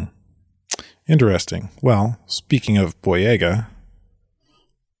 Interesting. Well, speaking of Boyega,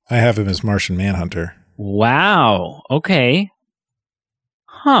 I have him as Martian Manhunter. Wow. Okay.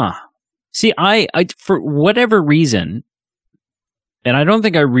 Huh. See, I for whatever reason, and I don't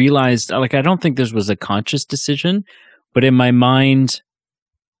think I realized, like, I don't think this was a conscious decision, but in my mind,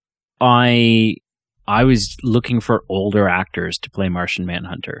 I was looking for older actors to play Martian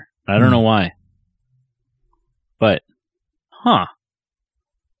Manhunter. I don't know why. But,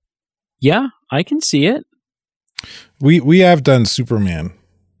 yeah, I can see it. We have done Superman.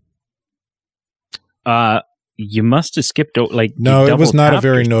 You must have skipped like no, it was not a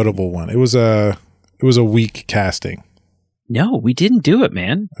very notable one. It was a weak casting. No, we didn't do it,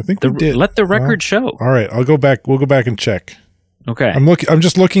 man. I think we did. Let the record show. All right, I'll go back. We'll go back and check. Okay. I'm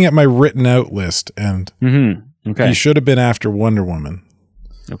just looking at my written out list, and okay, he should have been after Wonder Woman.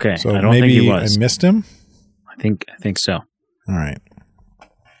 Okay, so I don't maybe think he was. I missed him. I think so. All right.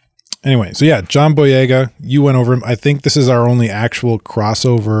 Anyway, so yeah, John Boyega, you went over him. I think this is our only actual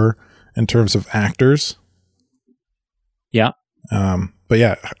crossover in terms of actors. Yeah. But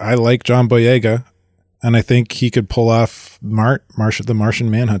yeah, I like John Boyega, and I think he could pull off the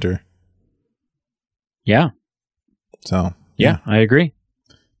Martian Manhunter. Yeah. So yeah, I agree.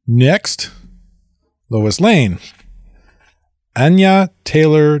 Next, Lois Lane, Anya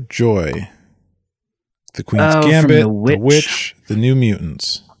Taylor-Joy, The Queen's Gambit, The Witch, The New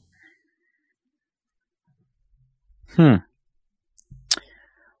Mutants.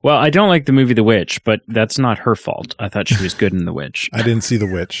 Well, I don't like the movie The Witch, but that's not her fault. I thought she was good in The Witch. I didn't see The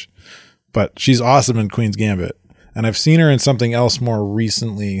Witch, but she's awesome in Queen's Gambit. And I've seen her in something else more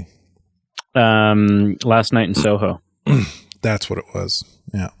recently. Last Night in Soho. That's what it was.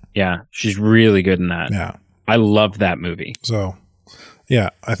 Yeah. Yeah, she's really good in that. Yeah. I love that movie. So, yeah,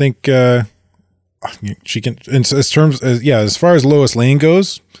 I think she can, as far as Lois Lane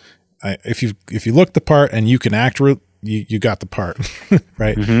goes, if you look the part and you can act you got the part,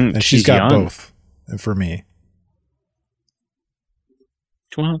 right? Mm-hmm. And she's got young. Both. And for me,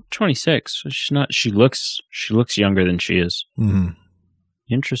 26. She's not. She looks younger than she is. Mm-hmm.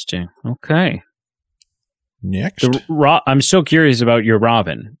 Interesting. Okay. Next, I'm so curious about your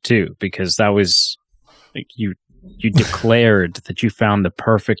Robin too, because that was like you declared that you found the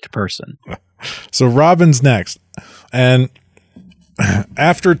perfect person. So Robin's next, and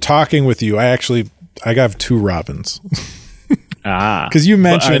after talking with you, I got two Robins. Because you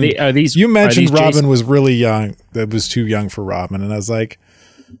mentioned Robin was really young. That was too young for Robin, and I was like,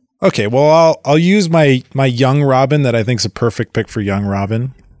 okay, well I'll use my young Robin that I think's a perfect pick for young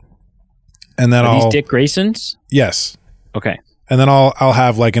Robin, and then these Dick Graysons. Yes. Okay. And then I'll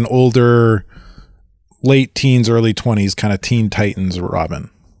have like an older, late teens, early 20s kind of Teen Titans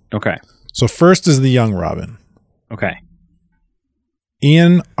Robin. Okay. So first is the young Robin. Okay.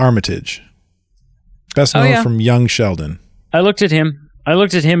 Ian Armitage. Best known from Young Sheldon. I looked at him,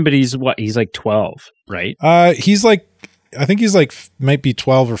 but he's like 12, right? He's like, I think he's like, might be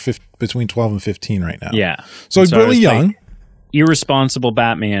 12 or between 12 and 15 right now. Yeah. So he's really young. Like, irresponsible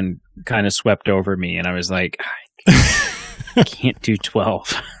Batman kind of swept over me, and I was like, I can't do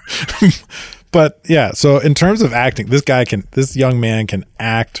 12. But yeah, so in terms of acting, this young man can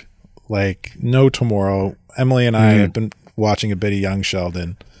act like no tomorrow. Emily and I have been watching a bit of Young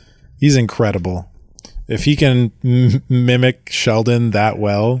Sheldon. He's incredible. If he can mimic Sheldon that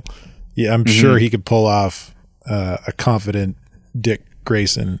well, yeah, I'm sure he could pull off a confident Dick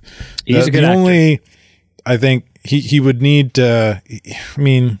Grayson. He's a good actor. I think he would need to. I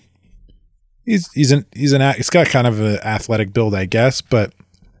mean, he's got kind of an athletic build, I guess, but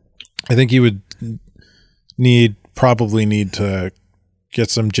I think he would probably need to get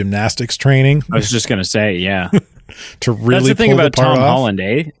some gymnastics training. I was just gonna say, yeah. To really that's the thing pull about the part Tom off. Holland,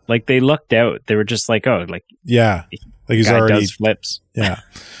 eh? Like they lucked out. They were just like, oh, like yeah, like he's guy already does flips. Yeah,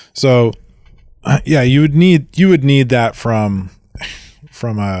 so yeah, you would need that from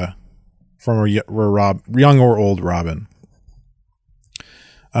a young or old Robin,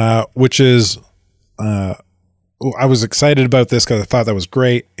 which is I was excited about this because I thought that was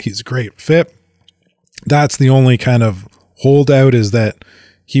great. He's a great fit. That's the only kind of holdout, is that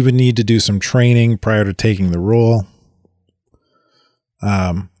he would need to do some training prior to taking the role.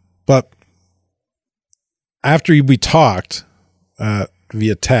 But after we talked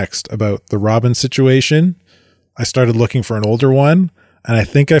via text about the Robin situation, I started looking for an older one, and I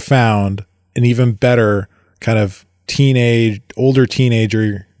think I found an even better kind of older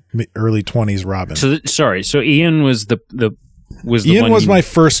teenager, early 20s Robin. So Ian was Ian was my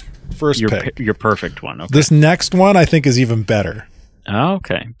first first pick. Your perfect one. Okay. This next one I think is even better. Oh,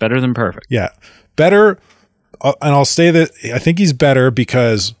 okay. Better than perfect. Yeah. Better. And I'll say that I think he's better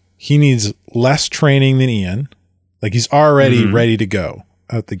because he needs less training than Ian. Like he's already ready to go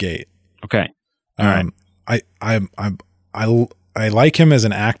out the gate. Okay. All right. I like him as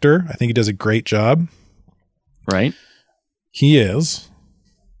an actor. I think he does a great job. Right. He is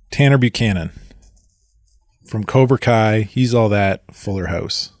Tanner Buchanan from Cobra Kai. He's all that. Fuller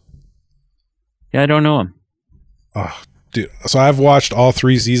House. Yeah, I don't know him. Oh, dude. So I've watched all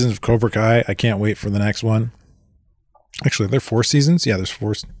 3 seasons of Cobra Kai. I can't wait for the next one. Actually, there are 4 seasons. Yeah, there's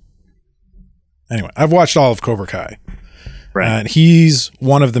 4. Anyway, I've watched all of Cobra Kai. Right. And he's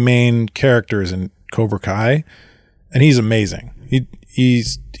one of the main characters in Cobra Kai, and he's amazing.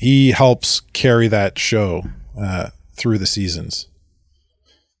 He helps carry that show through the seasons.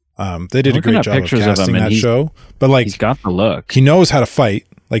 They did a great job of casting that show, but like he's got the look. He knows how to fight.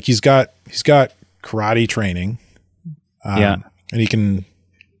 Like he's got karate training. And he can.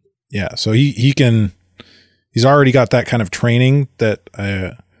 Yeah, so he can. He's already got that kind of training that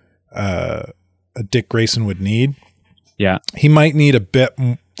a Dick Grayson would need. Yeah, he might need a bit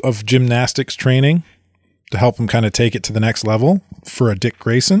of gymnastics training to help him kind of take it to the next level for a Dick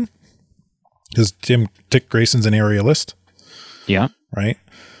Grayson, because Dick Grayson's an aerialist. Yeah, right.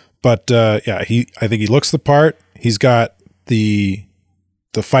 But I think he looks the part. He's got the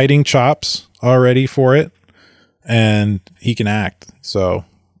fighting chops already for it, and he can act. So,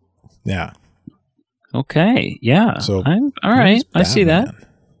 yeah. Okay. Yeah. So all right. I see that.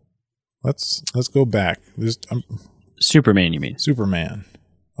 Let's go back. Superman, you mean? Superman.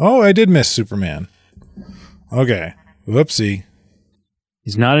 Oh, I did miss Superman. Okay. Whoopsie.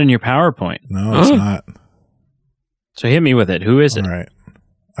 He's not in your PowerPoint. No, it's not. So hit me with it. Who is it? All right.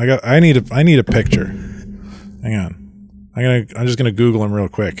 I need a picture. Hang on. I'm just gonna Google him real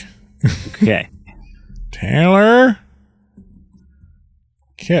quick. Okay. Taylor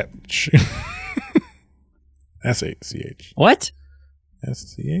Kitsch. S-A-C-H. What?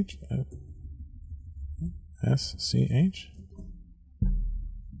 S-C-H? S-C-H?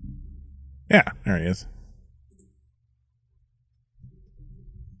 Yeah, there he is.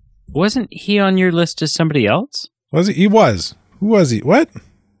 Wasn't he on your list as somebody else? Was he? He was. Who was he? What?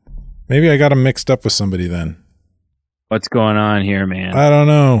 Maybe I got him mixed up with somebody then. What's going on here, man? I don't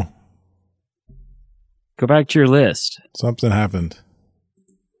know. Go back to your list. Something happened.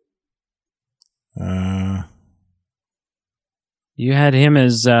 You had him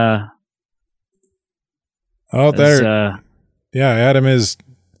as there. Yeah, I had him as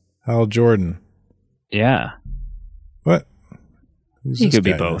Hal Jordan. Yeah. What? He could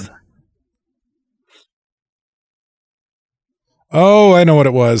be both. Oh, I know what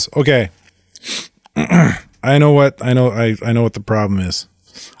it was. Okay. I know what the problem is.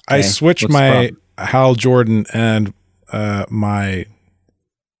 Okay. I switched my Hal Jordan and my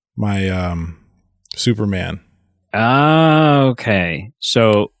Superman. Okay.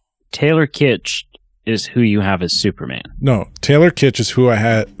 So Taylor Kitsch is who you have as Superman. No, Taylor Kitsch is who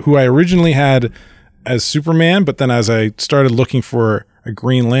I originally had as Superman, but then as I started looking for a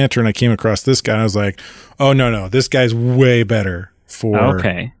Green Lantern, I came across this guy and I was like, oh no, this guy's way better for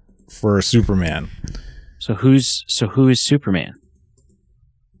Superman. So who is Superman?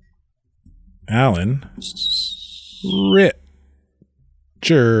 Alan Richardson.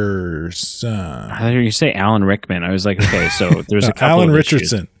 How did you say Alan Rickman? I was like, okay, so there's a couple Alan of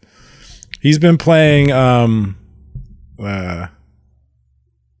Richardson. Issues. He's been playing Alan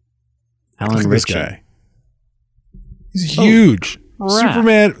this guy. He's huge.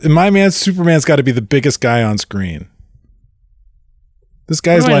 Crap. Superman's got to be the biggest guy on screen. This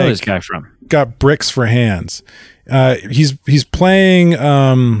guy's Where do I know this guy from? Got bricks for hands. He's playing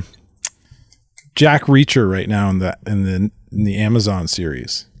Jack Reacher right now in the Amazon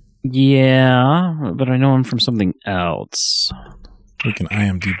series. Yeah, but I know him from something else. We can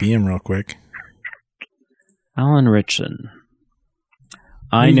IMDb him real quick. Alan Richardson.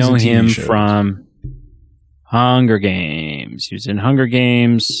 I know him from Hunger Games. He was in Hunger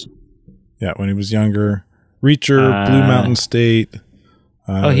Games. Yeah, when he was younger. Reacher, Blue Mountain State.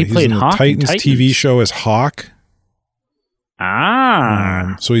 He played in the Hawk Titans in Titans TV show as Hawk.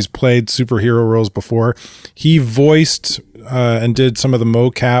 So he's played superhero roles before. He voiced and did some of the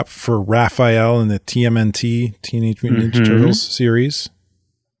mocap for Raphael in the TMNT Teenage Mutant Ninja Turtles series.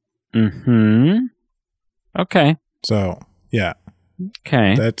 Okay. So yeah.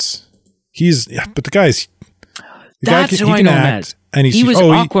 Okay. But the guy's. That's who I know him as. And he was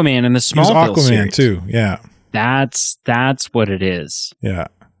Aquaman in the Smallville series. He was Aquaman too. Yeah. That's what it is. Yeah.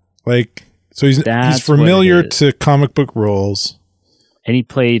 Like, so he's familiar to comic book roles. And he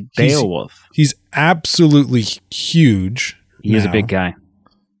played Beowulf. He's absolutely huge. He is a big guy.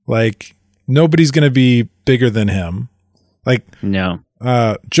 Like, nobody's going to be bigger than him. Like, no.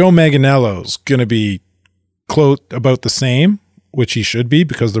 Joe Manganiello's going to be about the same, which he should be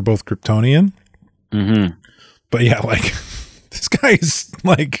because they're both Kryptonian. Mm-hmm. But yeah, like, this guy's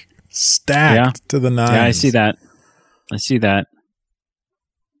like stacked to the nines. Yeah, I see that.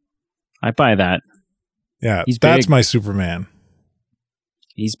 I buy that. Yeah, that's my Superman.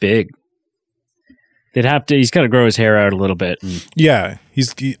 He's big. He's got to grow his hair out a little bit. Yeah,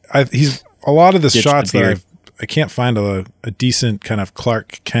 he's a lot of the shots that I can't find a decent kind of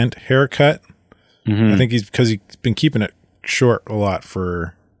Clark Kent haircut. Mm-hmm. I think because he's been keeping it short a lot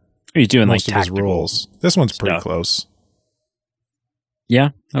for he's doing most like of his roles. This one's pretty close. Yeah,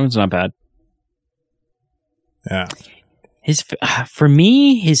 that one's not bad. Yeah. For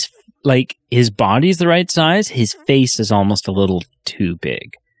me, his body's the right size. His face is almost a little too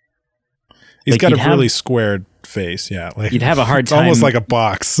big. He's got a really squared face. Yeah, like you'd have a hard time. It's almost like a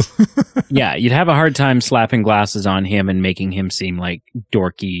box. Yeah, you'd have a hard time slapping glasses on him and making him seem like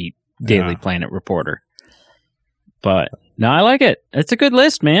dorky Daily Planet reporter. But no, I like it. It's a good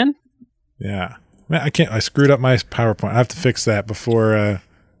list, man. Yeah, man, I screwed up my PowerPoint. I have to fix that before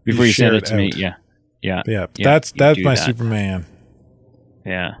you send it to me. Yeah. That's my Superman.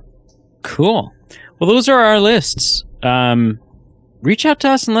 Yeah. Cool. Well, those are our lists. Reach out to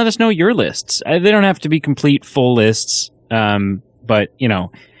us and let us know your lists. They don't have to be complete full lists. But,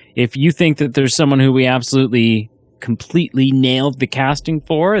 if you think that there's someone who we absolutely completely nailed the casting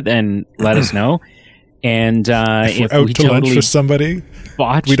for, then let us know. And if we're out we to totally lunch for somebody,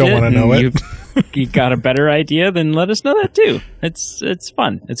 we don't want to know it. You got a better idea, then let us know that too. It's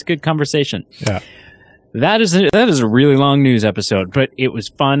fun. It's a good conversation. Yeah. That is a really long news episode, but it was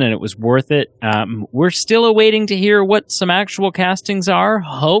fun and it was worth it. We're still awaiting to hear what some actual castings are.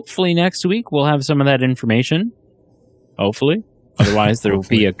 Hopefully next week we'll have some of that information. Hopefully. Otherwise there will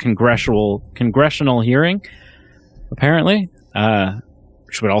be a congressional hearing, apparently,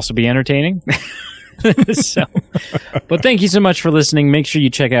 which would also be entertaining. But thank you so much for listening. Make sure you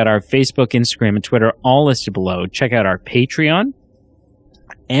check out our Facebook, Instagram, and Twitter, all listed below. Check out our Patreon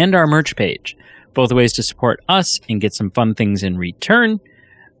and our merch page. Both ways to support us and get some fun things in return.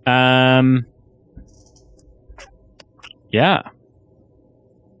 Yeah.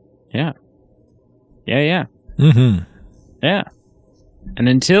 Mm-hmm. Yeah. And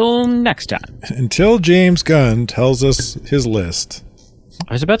until next time. Until James Gunn tells us his list.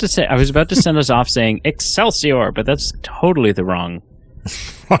 I was about to send us off saying Excelsior, but that's totally the wrong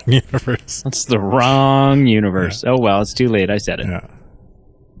universe. That's the wrong universe. Yeah. Oh well, it's too late. I said it. Yeah.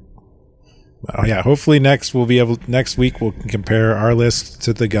 Oh yeah, hopefully next week we'll compare our list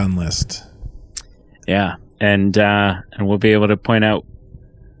to the Gun list. Yeah, and we'll be able to point out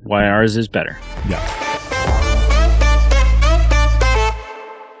why ours is better. Yeah.